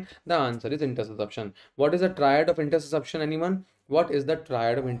claw sign? The answer is intersusception. What is the triad of intersusception? Anyone? What is the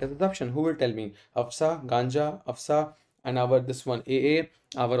triad of intersusception? Who will tell me? Afsa, ganja, Afsa, and our this one AA,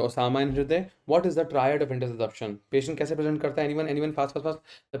 our Osama and Hriday. What is the triad of intersusception? Patient कैसे present करता है? Anyone? Fast.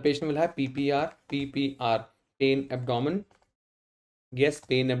 The patient will have PPR, pain abdomen. Yes,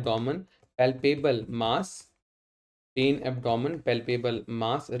 pain abdomen, palpable mass,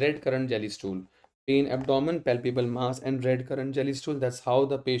 red currant jelly stool. Pain abdomen, palpable mass, and red currant jelly stool. That's how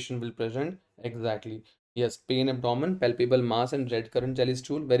the patient will present. Exactly. Yes, pain abdomen, palpable mass, and red currant jelly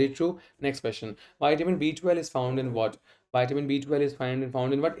stool. Very true. Next question. Vitamin B12 is found in what? Vitamin B12 is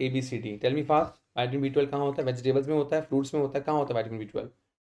found in what? A, B, C, D. Tell me fast. Vitamin B12 कहाँ होता है? Vegetables में होता है, fruits में होता है, कहाँ होता है vitamin B12?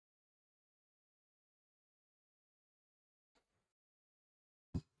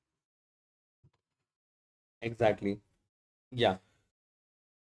 Exactly. Yeah,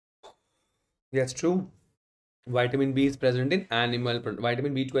 that's true. Vitamin B is present in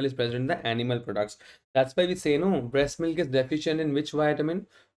vitamin B12 is present in the animal products. That's why we say no, breast milk is deficient in which vitamin?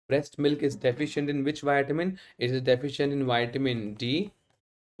 Breast milk is deficient in which vitamin? It is deficient in vitamin D,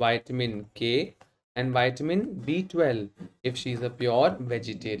 vitamin K, and vitamin B12 if she is a pure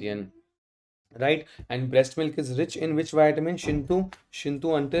vegetarian, right? And breast milk is rich in which vitamin?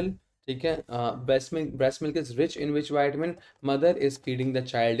 Shintu until, ठीक है. Breast milk is rich in which vitamin? Mother is feeding the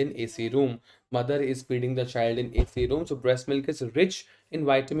child in AC room. So breast milk is rich in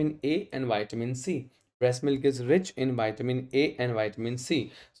vitamin A and vitamin C. Breast milk is rich in vitamin A and vitamin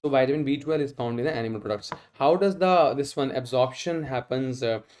C. So vitamin B12 is found in the animal products. How does this one absorption happens?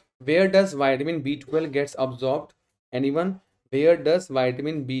 Where does vitamin B12 gets absorbed? Anyone? Where does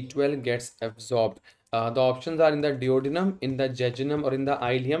vitamin B12 gets absorbed? The options are in the duodenum, in the jejunum, or in the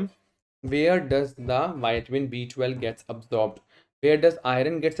ileum. Where does the vitamin B12 gets absorbed? Where does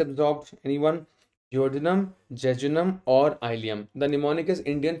iron gets absorbed? Anyone? Duodenum, jejunum, or ileum? The mnemonic is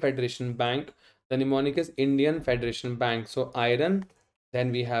Indian Federation Bank. So iron,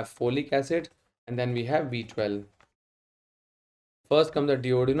 then we have folic acid, and then we have B12. First comes the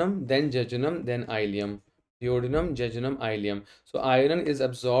duodenum, then jejunum, then ileum. Duodenum, jejunum, ileum. So iron is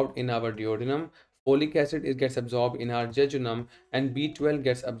absorbed in our duodenum, folic acid gets absorbed in our jejunum, and B12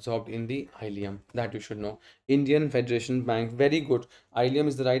 gets absorbed in the ileum. That you should know. Indian Federation Bank. Very good. Ileum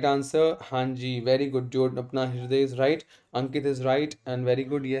is the right answer. Hanji, very good. Duodenum, apna Hriday is right. Ankit is right. And very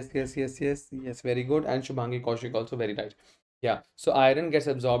good. Yes. Yes, very good. And Shubhangi Kaushik also very right. Yeah. So iron gets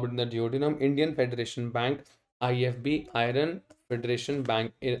absorbed in the duodenum. Indian Federation Bank. IFB, iron, Federation,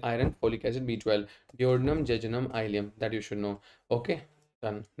 Bank, Iron, Folic Acid, B12, Duodenum, Jejunum, Ileum. That you should know. Okay,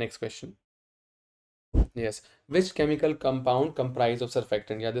 done. Next question. Yes. Which chemical compound comprise of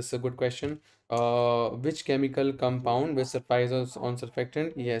surfactant? Yeah, this is a good question. Which chemical compound which surprises on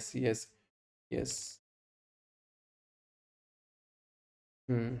surfactant? Yes, yes, yes.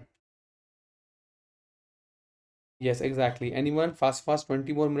 Hmm. Yes, exactly. Anyone? Fast, fast.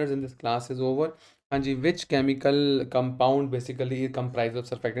 20 more minutes and this class is over. Anji, which chemical compound basically comprises of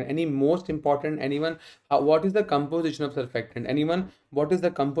surfactant? Any most important? Anyone? What is the composition of surfactant? Anyone? What is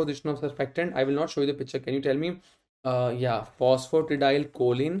the composition of surfactant? I will not show you the picture. Can you tell me? Yeah,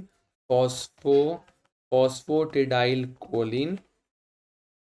 phosphatidylcholine, phospho, phosphatidylcholine,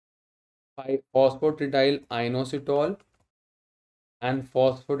 phosphatidyl inositol, and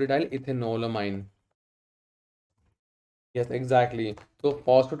phosphatidylethanolamine. Yes, exactly. So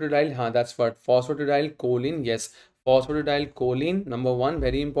phosphatidyl, that's what phosphatidylcholine. Yes, phosphatidylcholine, number one,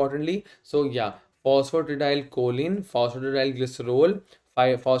 very importantly. So yeah, phosphatidylcholine, phosphatidylglycerol,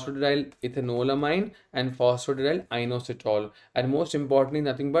 phosphatidylethanolamine, and phosphatidyl inositol. And most importantly,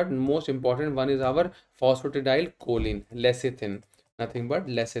 nothing but most important one is our phosphatidylcholine, lecithin. Nothing but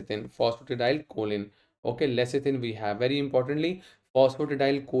lecithin, phosphatidylcholine. Okay, lecithin we have. Very importantly,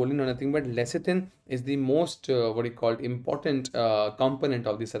 phosphatidylcholine or nothing but lecithin is the most what you call important component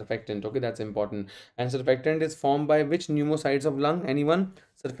of the surfactant. Okay, that's important. And surfactant is formed by which pneumocytes of lung? Anyone?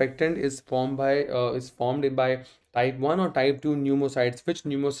 Surfactant is formed by type 1 or type 2 pneumocytes. Which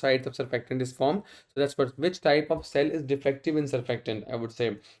pneumocytes of surfactant is formed? So that's what, which type of cell is defective in surfactant, I would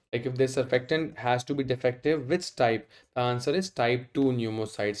say. Like if this surfactant has to be defective, which type? The answer is type 2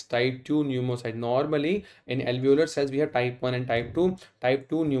 pneumocytes. Type 2 pneumocyte. Normally in alveolar cells we have type 1 and type 2. Type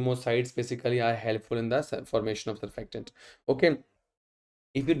 2 pneumocytes basically are helpful in the formation of surfactant. Okay,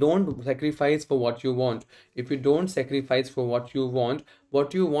 if you don't sacrifice for what you want, if you don't sacrifice for what you want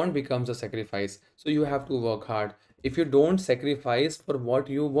becomes a sacrifice. So you have to work hard. If you don't sacrifice for what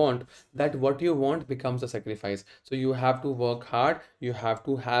you want, that what you want becomes a sacrifice. So you have to work hard, you have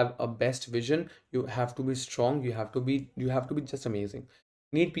to have a best vision, you have to be strong, you have to be just amazing.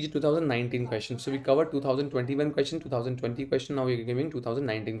 NEET PG 2019 questions. So we covered 2021 question, 2020 question. Now we're giving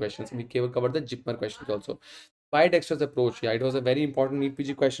 2019 questions. We covered the JIPMER questions also. Bidextrous approach. Yeah, it was a very important NEET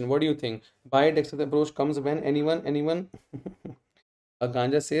PG question. What do you think? Bidextrous approach comes when? Anyone?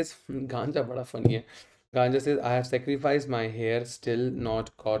 Ganja says, Ganja bada funny hai. Ganja says, I have sacrificed my hair, still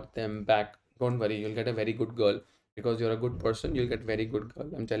not got them back. Don't worry, you'll get a very good girl. Because you're a good person, you'll get very good girl.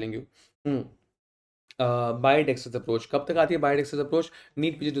 I'm telling you. Hmm. Bidextrous approach. कब तक आती है bidextrous approach?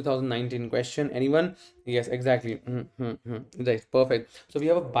 NEET PG 2019 question. Anyone? Yes, exactly. Right, perfect. So we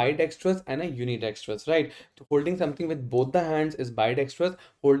have a bidextrous and a unidextrous, right? So holding something with both the hands is bidextrous.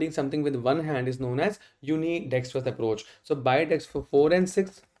 Holding something with one hand is known as unidextrous approach. So bidextrous for 4 and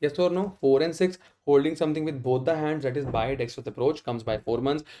 6, yes or no? 4 and 6. Holding something with both the hands, that is bidextrous approach, comes by 4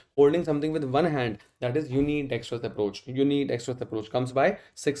 months. Holding something with one hand, that is unidextrous approach. Unidextrous approach comes by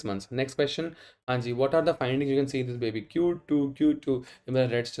 6 months. Next question. हाँ जी, what are the findings? You can see this baby cute too, cute too. ये मेरा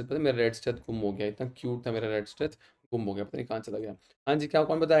red steth, पता है मेरा red steth गुम हो गया, इतना क्यूट था मेरा रेड स्टेथ, गुम हो गया, पता नहीं कहाँ चला गया. हाँ जी, क्या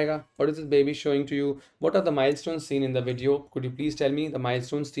कौन बताएगा? What is this baby showing to you? What are the milestones seen in the video? Could you please tell me the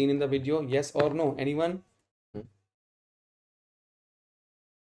milestones seen in the video? Yes or no? Anyone?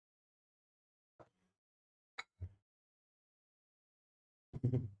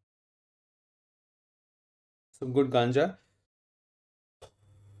 Some good ganja.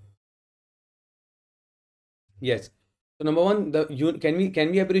 Yes. So number one, can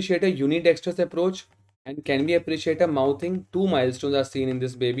we appreciate a unidextrous approach? And can we appreciate a mouthing? Two milestones are seen in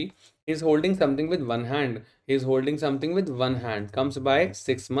this baby. He's holding something with one hand. He's holding something with one hand. Comes by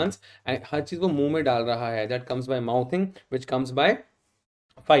 6 months. And हर चीज वो मुंह में डाल रहा है. That comes by mouthing, which comes by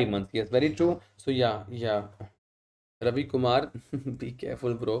 5 months. Yes, very true. So yeah, yeah. Ravi Kumar, be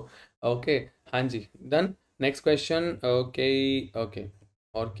careful, bro. Okay, हाँ जी. Done. Next question. Okay, okay.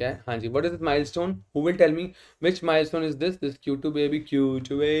 और क्या है? हाँ जी. What is this milestone? Who will tell me which milestone is this? This cute baby, cute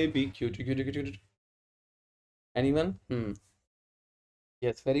baby, cute, cute, cute, cute. Anyone?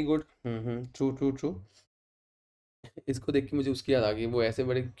 Yes, very good. True, true, true. इसको देख के मुझे उसकी याद आ गई. वो ऐसे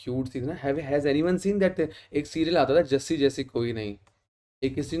बड़े क्यूट सी थी ना. Has anyone seen that? एक सीरियल आता था जस्सी जैसी कोई नहीं.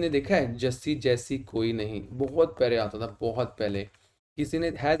 एक किसी ने देखा है जस्सी जैसी कोई नहीं? बहुत पहले आता था, बहुत पहले. किसी ने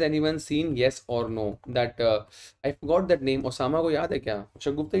हैज एनीवन सीन? यस और know that I forgot that name. Osama को याद है क्या?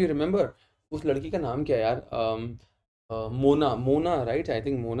 शगुफ्ता, यू रिमेंबर उस लड़की का नाम क्या है यार? Mona, Mona, right? I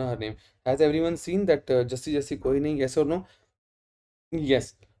think Mona her name. Has everyone seen that Jassi जैसी कोई नहीं? यस और no?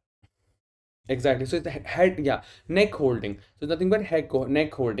 Yes. Exactly. So it's the head, yeah, neck holding. So nothing but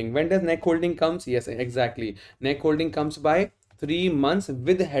neck holding. When does neck holding comes? Yes, exactly. Neck holding comes by 3 months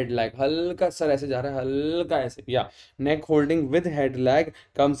with head lag. हल्का sir ऐसे जा रहा है, हल्का ऐसे, या neck holding with head lag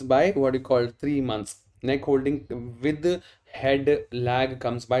comes by what you call 3 months. Neck holding with head lag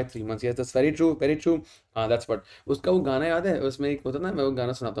comes by 3 months. Yes, that's very true, very true. That's what उसका वो गाना याद है, उसमें एक होता ना, मैं वो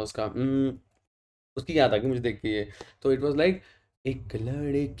गाना सुनाता हूँ उसका, उसकी याद आ गई मुझे देख के ये। तो इट वाज लाइक, एक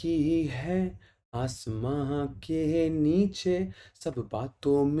लड़की है आसमां के नीचे, सब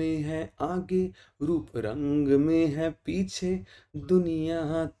बातों में है आगे, रूप रंग में है पीछे,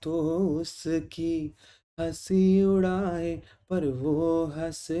 दुनिया तो उसकी हंसी उड़ाए, पर वो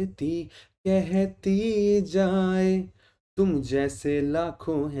हंसती कहती जाए, तुम जैसे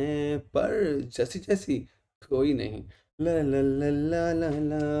लाखों हैं पर जैसी जैसी कोई नहीं, ला ला ला ला ला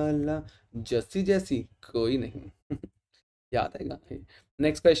ला ला, जैसी जैसी कोई नहीं। याद आएगा।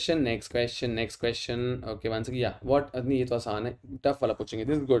 Next question, next question, next question. Okay, one second, या व्हाट, नहीं ये तो आसान है, टफ वाला पूछेंगे,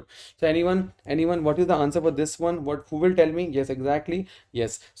 this is good. So anyone what is the answer for this one, what, who will tell me? Yes, exactly,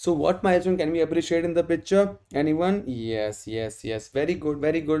 yes. So what milestone can we appreciate in the picture? Anyone? Yes yes yes, very good,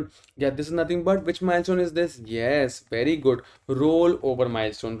 very good. या this is nothing but, which milestone is this? Yes, very good, roll over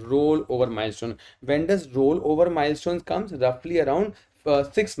milestone, roll over milestone. When does roll over milestone comes? रफली around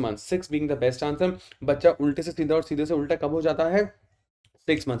 6 months, 6 being the best answer। बच्चा उल्टे से सीधा और सीधे से उल्टा कब हो जाता है?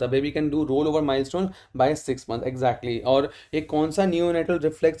 6 months। A baby can do roll over milestone bye 6 months, exactly. और एक कौन सा नियोनेटल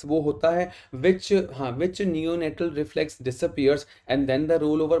रिफ्लेक्स वो होता है, विच, हाँ, विच neonatal reflex disappears and then the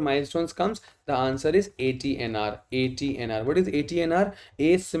roll over milestones comes? The answer is ATNR, ATNR। What is ATNR?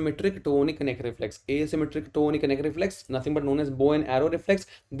 asymmetric tonic neck reflex, asymmetric tonic neck reflex, nothing but known as bow and arrow reflex।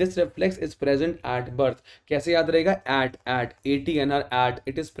 this reflex is present at birth। कैसे याद रहेगा? at ATNR, at,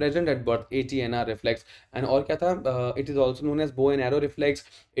 it is present at birth, ATNR reflex। and और क्या था? It is also known as bow and arrow reflex।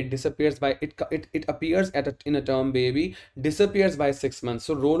 it disappears by, it appears at in a term baby, disappears by 6 months।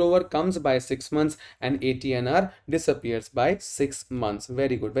 so rollover comes by 6 months and ATNR disappears by 6 months।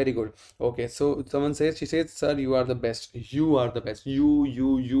 very good, very good। okay, so someone says, she says, sir, you are the best, you are the best, you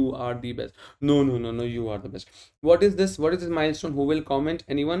are the best। no, you are the best। what is this, what is this milestone? who will comment?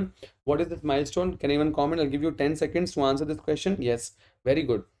 anyone? what is this milestone? can anyone comment? I'll give you 10 seconds to answer this question। yes, very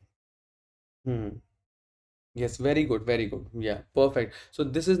good। Yes, very good, very good. Yeah, perfect. So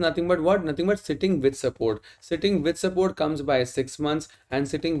this is nothing but what? Nothing but sitting with support. Sitting with support comes by 6 months and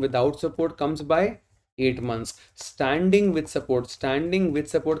sitting without support comes by 8 months. Standing with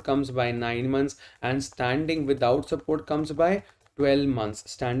support comes by 9 months and standing without support comes by 12 months.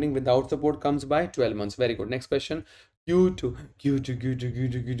 Standing without support comes by 12 months. Very good. Next question. Q2, Q2, Q2,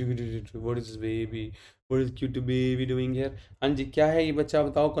 Q2, Q2, Q2, what is this baby? What is Q2 baby doing here? हाँ जी, क्या है ये बच्चा,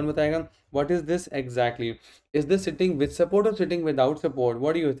 बताओ, कौन बताएगा? What is this exactly? Is this sitting with support or sitting without support?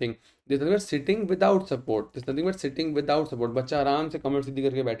 What do you think? This is nothing but sitting without support. This is nothing but sitting without support। बच्चा आराम से कमर सीधी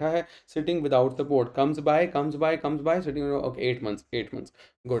करके बैठा है। Sitting without support comes by sitting, okay, 8 months, 8 months।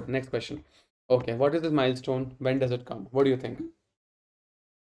 Good, next question। Okay, what is this milestone? When does it come? What do you think?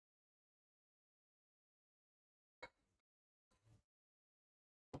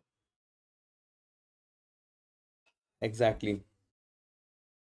 Exactly।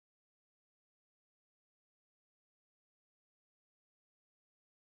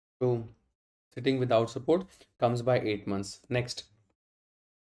 So sitting without support comes by 8 months। Next,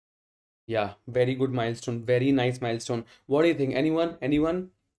 yeah, very good milestone, very nice milestone। What do you think? Anyone? Anyone?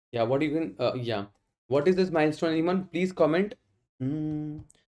 Yeah, what do you can? Yeah, what is this milestone? Anyone? Please comment। Hmm,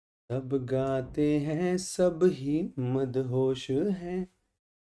 सब गाते हैं, सब ही मदहोश हैं,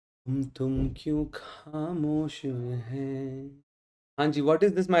 हम तुम क्यों खामोश हैं? हाँ जी, what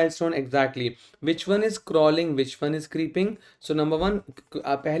is this milestone exactly? Which one is crawling, which one is creeping? So number one,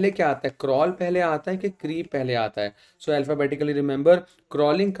 पहले क्या आता है? Crawl पहले आता है कि creep पहले आता है? So alphabetically remember,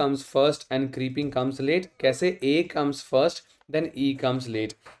 crawling comes first and creeping comes late। कैसे? A comes first, then E comes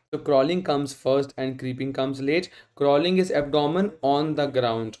late। So crawling comes first and creeping comes late। Crawling is abdomen on the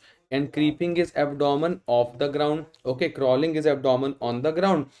ground and creeping is abdomen off the ground। Okay, crawling is abdomen on the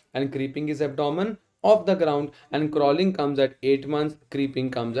ground and creeping is abdomen off the ground, and crawling comes at 8 months,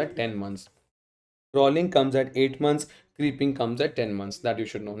 creeping comes at 10 months। Crawling comes at 8 months, creeping comes at 10 months, that you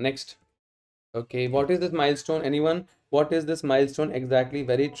should know। Next, okay, what is this milestone? Anyone? What is this milestone exactly?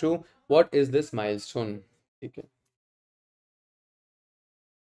 Very true, what is this milestone? ठीक है।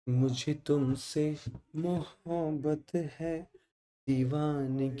 मुझे तुमसे मोहब्बत है,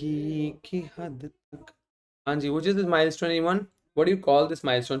 दीवानगी की हद तक। हाँ जी, which is this milestone? Anyone? What do you call this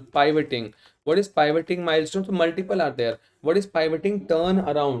milestone? Pivoting। What is pivoting milestone? So multiple are there। What is pivoting? Turn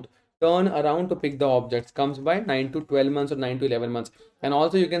around। turn around to pick the objects comes by 9 to 12 months or 9 to 11 months. And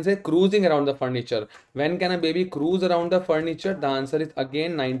also you can say cruising around the furniture. When can a baby cruise around the furniture? The answer is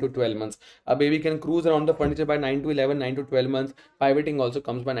again 9 to 12 months. A baby can cruise around the furniture by 9 to 11, 9 to 12 months. Pivoting also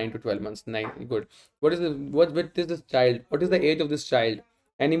comes by 9 to 12 months. 9, good. What is this child? What is the age of this child?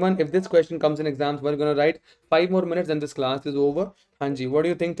 Anyone? If this question comes in exams, we're gonna write 5 more minutes and this class is over. Hanji, what do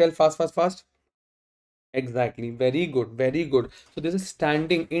you think? Tell fast, fast, fast. Exactly. Very good. Very good. So this is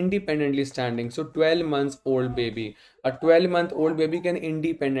standing, independently standing. So 12 months old baby. A 12-month-old baby can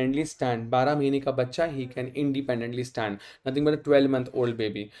independently stand. 12 महीने का बच्चा, he can independently stand. Nothing but a 12-month-old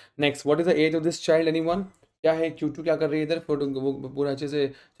baby. Next, what is the age of this child? Anyone? क्या है? क्यूटू क्या कर रही है इधर? फोटो वो पूरा अच्छे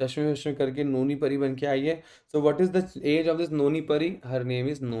से चश्मे वश्मे करके नोनी परी बन के आई है. So what is the age of this नोनी परी? Her name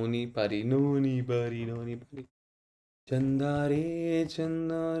is नोनी परी. नोनी परी, नोनी परी. Chandare,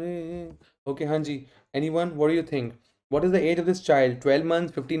 Chandare. Okay, Hanji. Anyone? What do you think? What is the age of this child? 12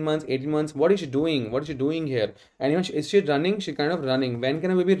 months, 15 months, 18 months? What is she doing? What is she doing here? Anyone? Is she running? She kind of running. When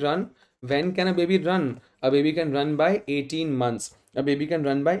can a baby run? When can a baby run? A baby can run by 18 months. A baby can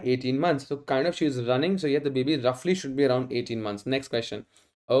run by 18 months. So kind of she is running. So yeah, the baby roughly should be around 18 months. Next question.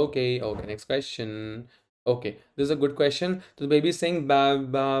 Okay, next question. Okay, this is a good question. So the baby is saying ba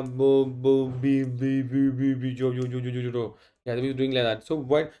ba bo bo be jo jo jo jo jo jo. Yeah, the baby is doing like that. So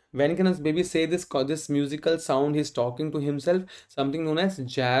what? When can a baby say this musical sound? He's talking to himself. Something known as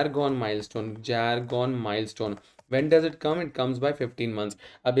jargon milestone. Jargon milestone. When does it come? It comes by 15 months.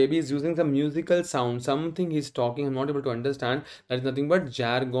 A baby is using some musical sound. Something he's talking. I'm not able to understand. That is nothing but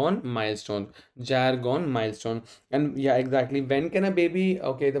jargon milestone. Jargon milestone. And yeah, exactly. When can a baby,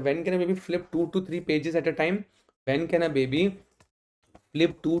 okay, when can a baby flip 2 to 3 pages at a time? When can a baby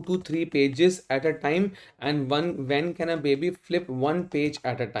flip 2 to 3 pages at a time? And when can a baby flip 1 page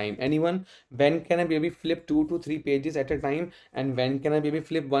at a time? Anyone? When can a baby flip 2 to 3 pages at a time? And when can a baby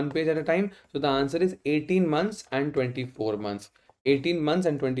flip 1 page at a time? So the answer is 18 months and 24 months. 18 months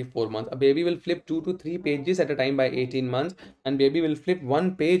and 24 months. A baby will flip 2 to 3 pages at a time by 18 months, and baby will flip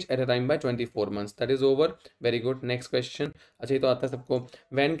 1 page at a time by 24 months. That is over. Very good. Next question. अच्छा ये तो आता है सबको.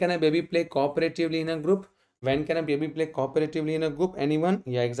 When can a baby play cooperatively in a group? When can a baby play cooperatively in a group? Anyone?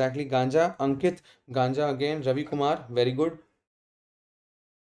 Yeah, exactly. Ganja, Ankit, Ganja again, Ravi Kumar. Very good.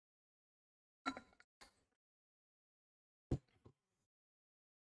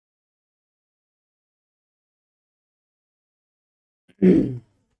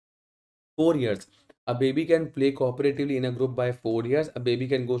 4 years. A baby can play cooperatively in a group by 4 years. A baby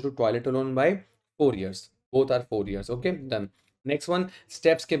can go to toilet alone by 4 years. Both are 4 years. Okay, done. Next one,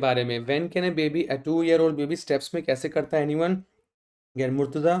 steps के बारे में. When can a baby, a 2-year-old baby, steps में कैसे करता है? Anyone? Again,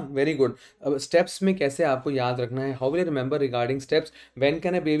 Murtaza, very good. Steps में कैसे आपको याद रखना है? How will you remember regarding steps? When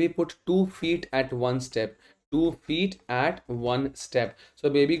can a baby put 2 feet at one step? 2 feet at one step. So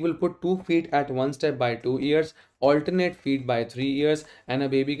baby will put 2 feet at one step by 2 years, alternate feet by 3 years, and a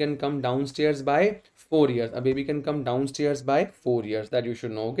baby can come downstairs by 4 years. A baby can come downstairs by 4 years. That you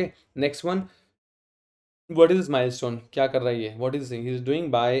should know. Okay. Next one. What is this milestone? क्या कर रही है? What is this? He's doing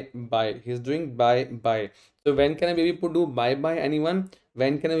bye. He's doing bye. So when can a baby put do bye? Anyone?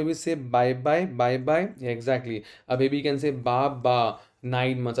 When can a baby say bye? Yeah, exactly. A baby can say ba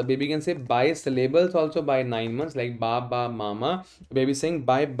 9 months. A baby can say bye syllables also by 9 months, like ba mama. A baby saying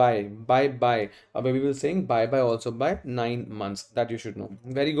bye. A baby will saying bye also by 9 months. That you should know.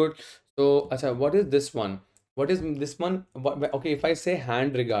 Very good. So acha, what is this one? What is this one? Okay, if I say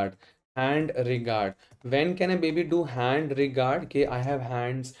hand regard. When can a baby do hand regard? Okay, I have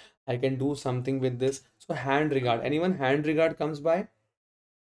hands. I can do something with this. So hand regard. Anyone? Hand regard comes by?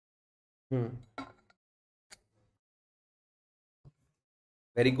 Hmm.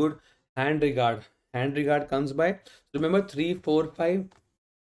 Very good. Hand regard. Hand regard comes by. Remember 3, 4, 5.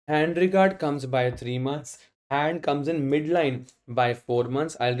 Hand regard comes by 3 months. Hand comes in midline by 4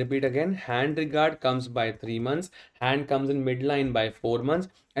 months. I'll repeat again. Hand regard comes by 3 months. Hand comes in midline by 4 months.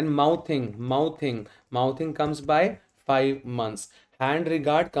 And mouthing comes by 5 months. Hand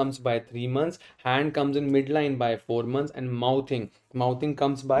regard comes by 3 months. Hand comes in midline by 4 months. And mouthing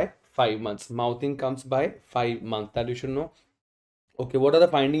comes by 5 months. Mouthing comes by 5 months. That you should know. Okay, what are the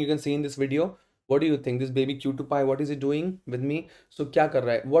findings you can see in this video? What do you think? This baby cutie pie, what is he doing with me? So, क्या कर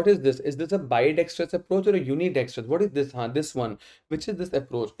रहा है? What is this? Is this a bidextrous approach or a unidextrous? What is this? This one. Which is this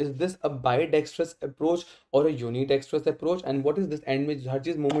approach? Is this a bidextrous approach or a unidextrous approach? And what is this? End में हर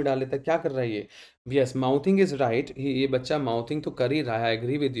चीज मुंह में डाल लेता है. क्या कर रहा है ये? Yes, mouthing is right. ये बच्चा mouthing तो कर ही रहा है. I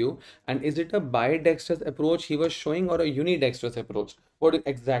agree with you. And is it a bidextrous approach he was showing or a unidextrous approach? What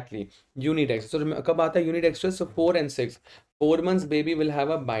exactly? Unidextrous. So कब आता है unidextrous? So 4 and 6. 4 months baby will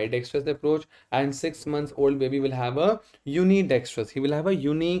have a bidextrous approach, and 6 months old baby will have a unidextrous. He will have a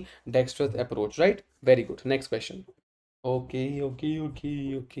unidextrous approach, right? Very good. Next question. Okay.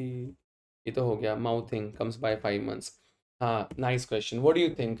 ये तो हो गया. Mouthing comes by 5 months. हाँ, nice question. What do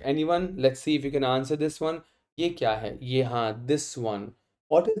you think? Anyone? Let's see if you can answer this one. ये क्या है? ये हाँ, this one.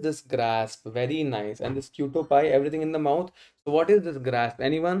 What is this grasp? Very nice. And this cuto pie, everything in the mouth. So what is this grasp?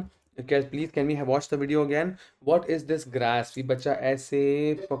 Anyone? Okay, please can we have watched the video again? What is this grasp? ये बच्चा ऐसे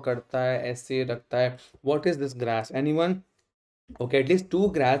पकड़ता है, ऐसे रखता है. What is this grasp? Anyone? Okay, at least two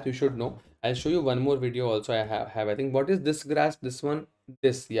grasp you should know. I'll show you one more video also. I have I think. What is this grasp? This one?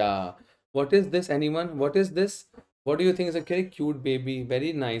 This, yeah. What is this? Anyone? What is this? What do you think is a very cute baby?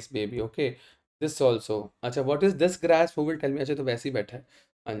 Very nice baby. Okay. This also. अच्छा, what is this grasp? Who will tell me? अच्छा, तो वैसे ही बैठा है.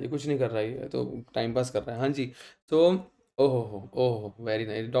 हाँ जी, कुछ नहीं कर रहा है, ये तो टाइम पास कर रहा है. हाँ जी. तो ओहो, वेरी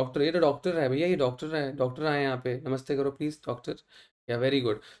नाइस. डॉक्टर, ये तो डॉक्टर है भैया, ये डॉक्टर है. डॉक्टर आए यहाँ पे. नमस्ते करो प्लीज डॉक्टर. या very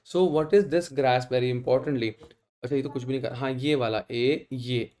good. So what is this grasp very importantly? अच्छा, ये तो कुछ भी नहीं कर. हाँ, ये वाला ए,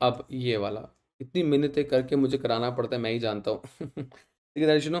 ये अब ये वाला. इतनी मिन्नतें करके मुझे कराना पड़ता है, मैं ही जानता हूँ. ठीक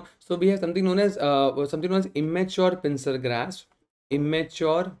है, no. So we have something known as immature pincer grasp.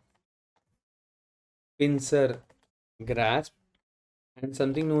 Immature pincer grasp, and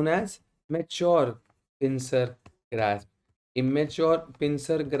something known as mature pincer grasp. Immature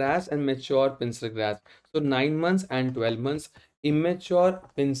pincer grasp and mature pincer grasp. So 9 months and 12 months. Immature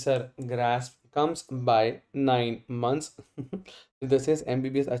pincer grasp comes by 9 months. This is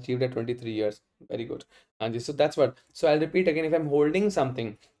MBBS achieved at 23 years. Very good. And so that's what. So I'll repeat again. If I'm holding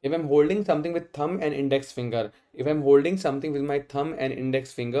something with thumb and index finger, if I'm holding something with my thumb and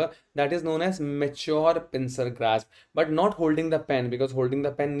index finger, that is known as mature pincer grasp. But not holding the pen, because holding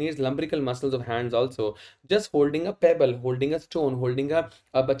the pen needs lumbrical muscles of hands also. Just holding a pebble, holding a stone, holding a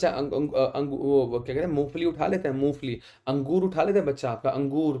बच्चा वो क्या कहते हैं, मूंगफली उठा लेता है, मूंगफली, अंगूर उठा लेता है बच्चा आपका,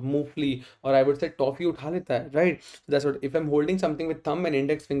 अंगूर, मूंगफली, और I would say टॉफी उठा लेता है, right? So that's what. If I'm holding something with thumb and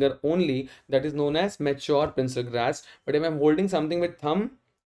index finger only, that is known as mature pincer grasp. But if I'm holding something with thumb,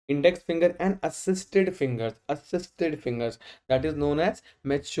 index finger and assisted fingers, that is known as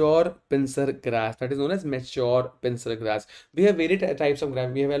mature pincer grasp. That is known as mature pincer grasp. We have various types of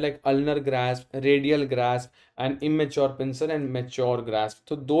grasp. We have like ulnar grasp, radial grasp, and immature pincer and mature grasp.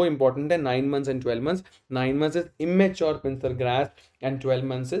 So though important है 9 months and 12 months. 9 months is immature pincer grasp and 12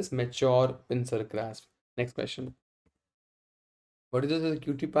 months is mature pincer grasp. Next question. What is this?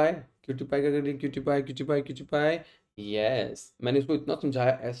 Cutie pie? Cutie pie क्या कर रही है? Cutie pie. Yes. मैंने इसको इतना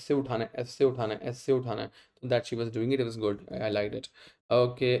समझाया, ऐसे उठाना है, ऐसे उठाना है, ऐसे उठाना है. So that she was doing it. It was good. I liked it.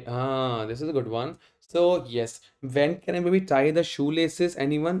 Okay. This is a good one. So yes, when can I maybe tie the shoelaces?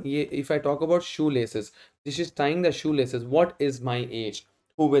 Anyone? Yeah, if I talk about shoelaces, this is tying the shoelaces. What is my age?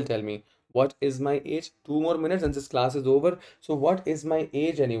 Who will tell me? What is my age? 2 more minutes and this class is over. So what is my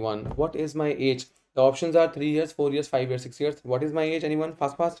age? Anyone? What is my age? The options are 3 years, 4 years, 5 years, 6 years. What is my age? Anyone?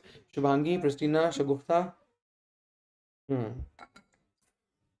 Fast. Shubhangi, Pristina, Shagufta.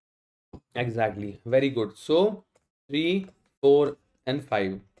 Exactly. Very good. So 3, 4, and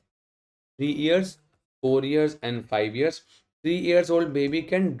 5. 3 years, 4 years, and 5 years. 3 years old baby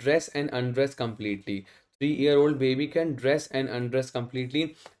can dress and undress completely. 3-year-old baby can dress and undress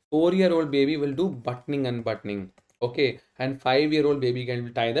completely. 4-year-old baby will do buttoning and unbuttoning. Okay. And 5-year-old baby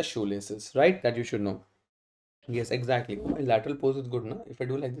can tie the shoelaces. Right? That you should know. Yes, exactly. My lateral pose is good, no? If I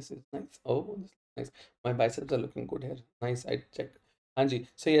do like this, it's nice. Oh, this is nice. My biceps are looking good here. Nice. I checked. Anji.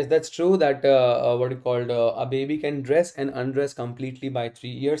 So yes, that's true that what you called a baby can dress and undress completely by 3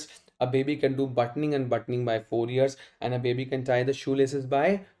 years. A baby can do buttoning and unbuttoning by 4 years, and a baby can tie the shoelaces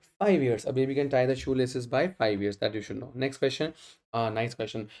by 5 years. A baby can tie the shoelaces by 5 years. That you should know. Next question. Nice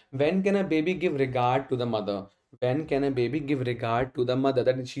question. When can a baby give regard to the mother? When can a baby give regard to the mother?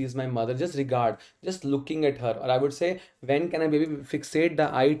 That she is my mother. Just regard, just looking at her. Or I would say, when can a baby fixate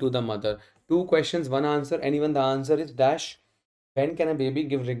the eye to the mother? Two questions, one answer. Anyone? The answer is dash. When can a baby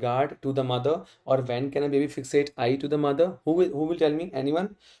give regard to the mother, or when can a baby fixate eye to the mother? Who will tell me?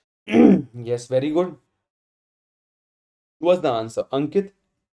 Anyone? Yes, very good. What's the answer? Ankit,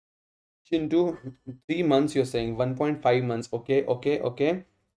 Chintu, 3 months you're saying, 1.5 months. Okay.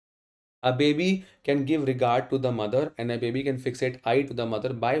 A baby can give regard to the mother, and a baby can fixate eye to the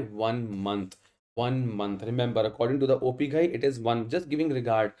mother by 1 month. 1 month. Remember, according to the OP guide, it is one. Just giving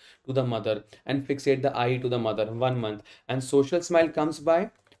regard to the mother and fixate the eye to the mother. 1 month. And social smile comes by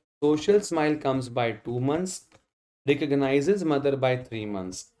 2 months. Recognizes mother by 3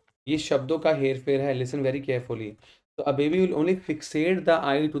 months. ये शब्दों का हेर फेर है. Listen very carefully. So a baby will only fixate the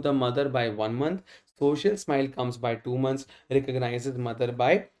eye to the mother by 1 month. Social smile comes by 2 months. Recognizes mother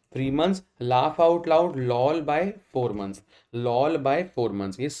by 3 months, laugh out loud, lol by 4 months, lol by 4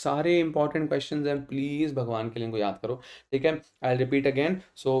 months. ये सारे important questions हैं, please भगवान के लिए इनको याद करो, ठीक है। I repeat again.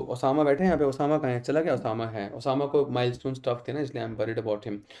 So Osama बैठे हैं यहाँ पे, ओसामा कहाँ है, चला गया ओसामा? है, ओसामा को माइलस्टोन स्टफ थे ना, इसलिए I am worried about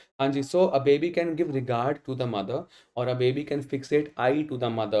him. हाँ जी। सो a baby can give regard to the mother, और a baby can Fixit I to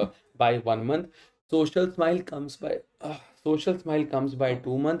the mother by 1 month. Social smile comes by social smile comes by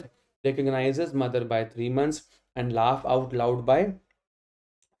 2 months. Recognizes mother by 3 months, and laugh out loud by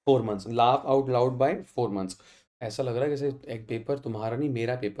 4 months. Laugh out loud by 4 months. ऐसा लग रहा है जैसे एक paper तुम्हारा नहीं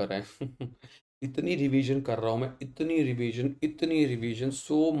मेरा paper है। इतनी रिवीजन कर रहा हूँ मैं, इतनी revision,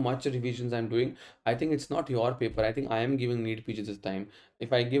 so much revision I am doing. I think it's not your paper, I think I am giving NEET PG this time.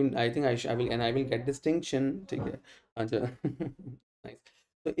 If I give, I think I will, and I will get distinction, ठीक है। अच्छा। Nice.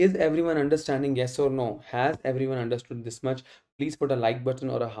 So is everyone understanding? Yes or no? Has everyone understood this much? Please put a like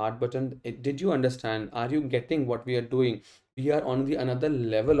button or a heart button. Did you understand? Are you getting what we are doing? We are on the another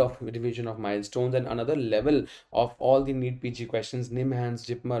level of revision of milestones and another level of all the NEET PG questions. NIM, hands,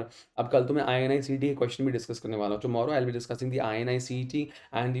 JIPMER. अब कल तो मैं INI-CET के question भी discuss करने वाला हूँ. Tomorrow I'll be discussing the INI-CET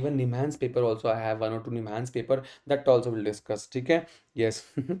and even NIM-HANS paper also. I have 1 or 2 NIM-HANS paper that also will discuss. ठीक है? Yes.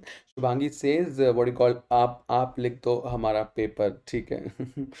 Shubhangi says what do you call, आप लिख दो हमारा पेपर, ठीक है।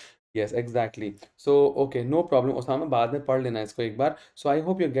 yes, exactly. So okay, no problem, Osama, बाद में पढ़ लेना इसको एक बार. So I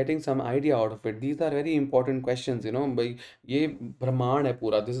hope you're getting some idea out of it. These are very important questions, you know. भाई ये ब्रह्मांड है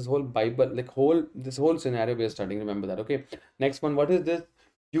पूरा. This is whole Bible, like whole this whole scenario we are studying. Remember that, okay? Next one, what is this?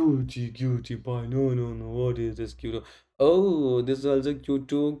 Cutie pie. No. What is this cute? Oh, this is also cute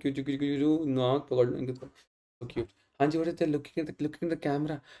too. Cute. No, so cute. Hanji, what is they looking at the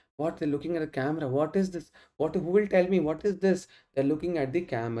camera? What they're looking at the camera? What is this? What, who will tell me what is this? They're looking at the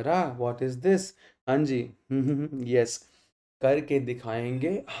camera. What is this? Hanji, yes, करके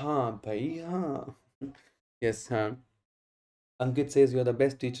दिखाएंगे, हाँ भाई हाँ। yes, हाँ। Ankit says you are the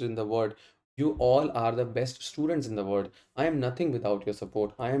best teacher in the world. You all are the best students in the world. I am nothing without your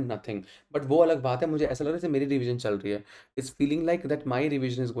support. I am nothing. But वो अलग बात है, मुझे ऐसा लग रहा है जैसे मेरी रिवीजन चल रही है. It's feeling like that my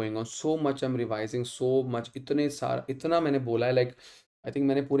revision is going on. So much I'm revising. So much. इतने सारा इतना मैंने बोला है, like आई थिंक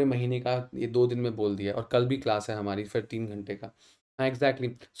मैंने पूरे महीने का ये 2 दिन में बोल दिया, और कल भी क्लास है हमारी फिर 3 घंटे का. हाँ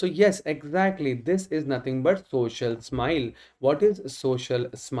exactly. So yes exactly, this is nothing but social smile. What is social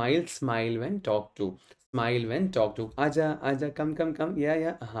smile? Smile when talk to. Smile when talk to. Aja, come.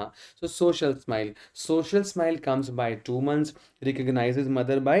 Yeah. So social smile comes by 2 months. Recognizes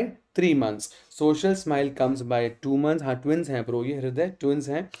mother by 3 months. Social smile comes by 2 months. हाँ twins हैं bro, ये हृदय twins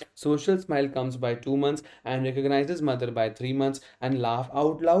हैं. Social smile comes by 2 months and recognizes mother by 3 months, and laugh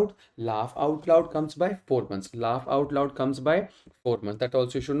out loud. Laugh out loud comes by 4 months. Laugh out loud comes by 4 months. That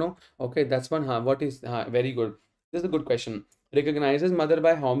also you should know. Okay, that's one. हाँ, what is, हाँ, very good. This is a good question. Recognizes mother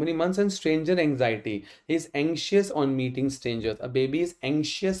by how many months? And stranger anxiety. He is anxious on meeting strangers. A baby is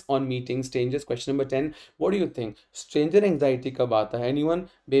anxious on meeting strangers. Question number 10. What do you think? Stranger anxiety kab aata hai? Anyone?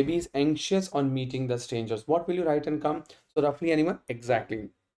 Baby is anxious on meeting the strangers. What will you write and come? So roughly anyone? Exactly.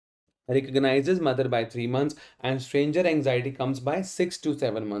 Recognizes mother by 3 months, and stranger anxiety comes by 6 to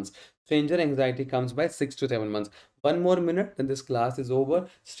 7 months. Stranger anxiety comes by 6 to 7 months. One more minute, then this class is over.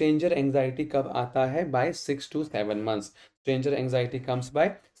 Stranger anxiety kab aata hai? By 6 to 7 months. Stranger anxiety comes by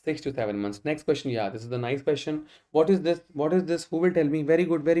 6 to 7 months. Next question, yeah, this is the nice question. What is this? What is this? Who will tell me? Very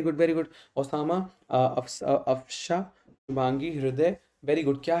good. Osama, Afsha, Shubhangi, Hriday. Very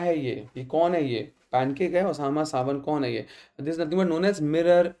good. क्या है ये? ये कौन है ये? Pancake है? Osama सावन कौन है ये? This is nothing but known as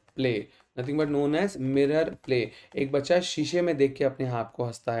mirror play. Nothing but known as mirror play. एक बच्चा शीशे में देख के अपने आप को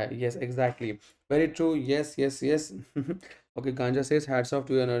हंसता है. Yes, exactly. Very true. Yes. Okay, Ganja says hats off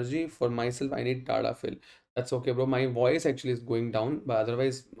to your energy. For myself, I need Tadafil. That's okay, bro. My voice actually is going down, but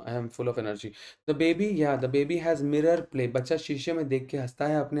otherwise I am full of energy. The baby, yeah, the baby has mirror play. बच्चा शीशे में देख के हंसता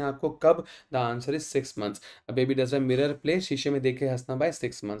है अपने आप को कब? The answer is 6 months. A baby does a mirror play. शीशे में देख के हंसना by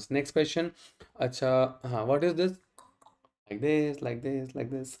 6 months. Next question. अच्छा, हाँ, what is this? Like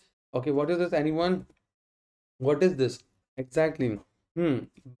this. Okay, what is this? Anyone? What is this? Exactly. Hmm.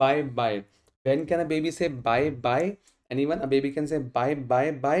 Bye. When can a baby say bye? Anyone? A baby can say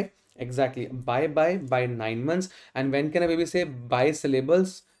bye. Exactly. Bye by 9 months. And when can a baby say bye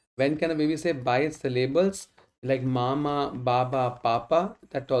syllables? When can a baby say bye syllables? Like mama, baba, papa.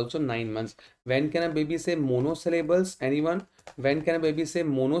 That also 9 months. When can a baby say monosyllables? Anyone? When can a baby say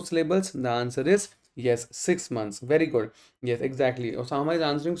monosyllables? The answer is yes, 6 months. Very good. Yes, exactly. Osama is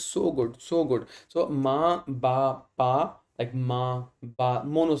answering so good. So ma, ba, pa. like ma, ba.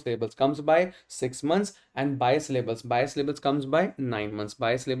 Monosyllables comes by 6 months, and bisyllables comes by 9 months.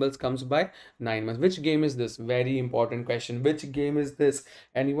 Bisyllables comes by 9 months. Which game is this? Very important question. Which game is this?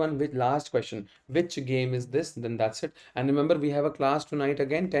 Anyone? With last question. Which game is this? Then that's it. And remember, we have a class tonight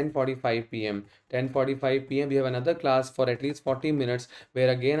again, 10:45 p.m. 10:45 p.m. We have another class for at least 40 minutes,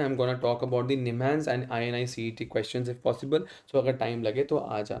 where again I'm gonna talk about the NIMHANS and INI-CET questions if possible. So अगर time लगे तो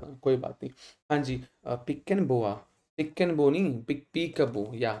आ जाना, कोई बात नहीं. हाँ जी. Pick and boa. Pick and बो नहीं, पिक पीकअबू,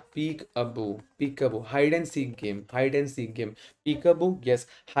 या पीकअबू. पीकअबू, hide and seek game, hide and seek game. पीकअबू, yes.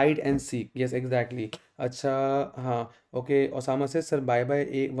 Hide and seek, yes exactly. अच्छा. हाँ. ओके. ओसामा से सर बाय बाय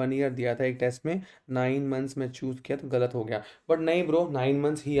 1 ईयर दिया था एक टेस्ट में, 9 मंथ्स में चूज किया तो गलत हो गया. बट नहीं ब्रो, 9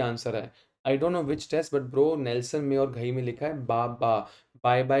 मंथ्स ही आंसर है. I don't know which test, but bro Nelson में और घई में लिखा है बा बा.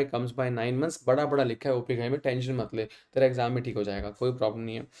 Bye bye comes by 9 months, बड़ा बड़ा लिखा है ओपी घई में. टेंशन मत ले, तेरा एग्जाम में ठीक हो जाएगा, कोई प्रॉब्लम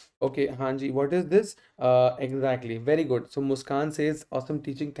नहीं है. ओके. हाँ जी. What is this? Exactly. Very good. So Muskan says, awesome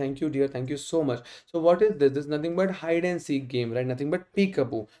teaching. Thank you, dear. Thank you so much. So what is this? This is nothing but hide and seek game, right? Nothing but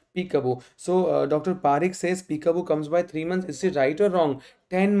peekaboo. Peekaboo. So Dr. Parik says peekaboo comes by 3 months. Is it right or wrong?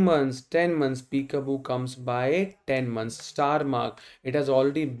 10 months. 10 months. Peekaboo comes by 10 months. Star mark. It has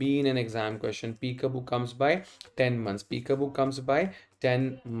already been an exam question. Peekaboo comes by 10 months. Peekaboo comes by 10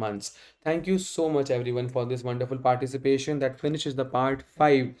 months. Thank you so much everyone for this wonderful participation. That finishes the part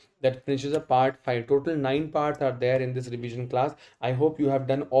 5. That finishes a part 5. Total 9 parts are there in this revision class. I hope you have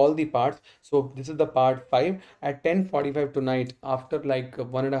done all the parts. So this is the part 5 at 10:45 tonight, after like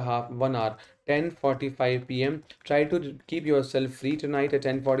 1 hour, 10:45 p.m. Try to keep yourself free tonight at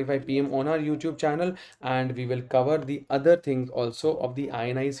 10:45 p.m. on our YouTube channel, and we will cover the other things also of the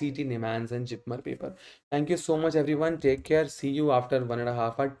INI-CET, NIMHANS and JIPMER paper. Thank you so much everyone. Take care. See you after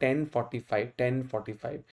 1.5 hour, 10:45.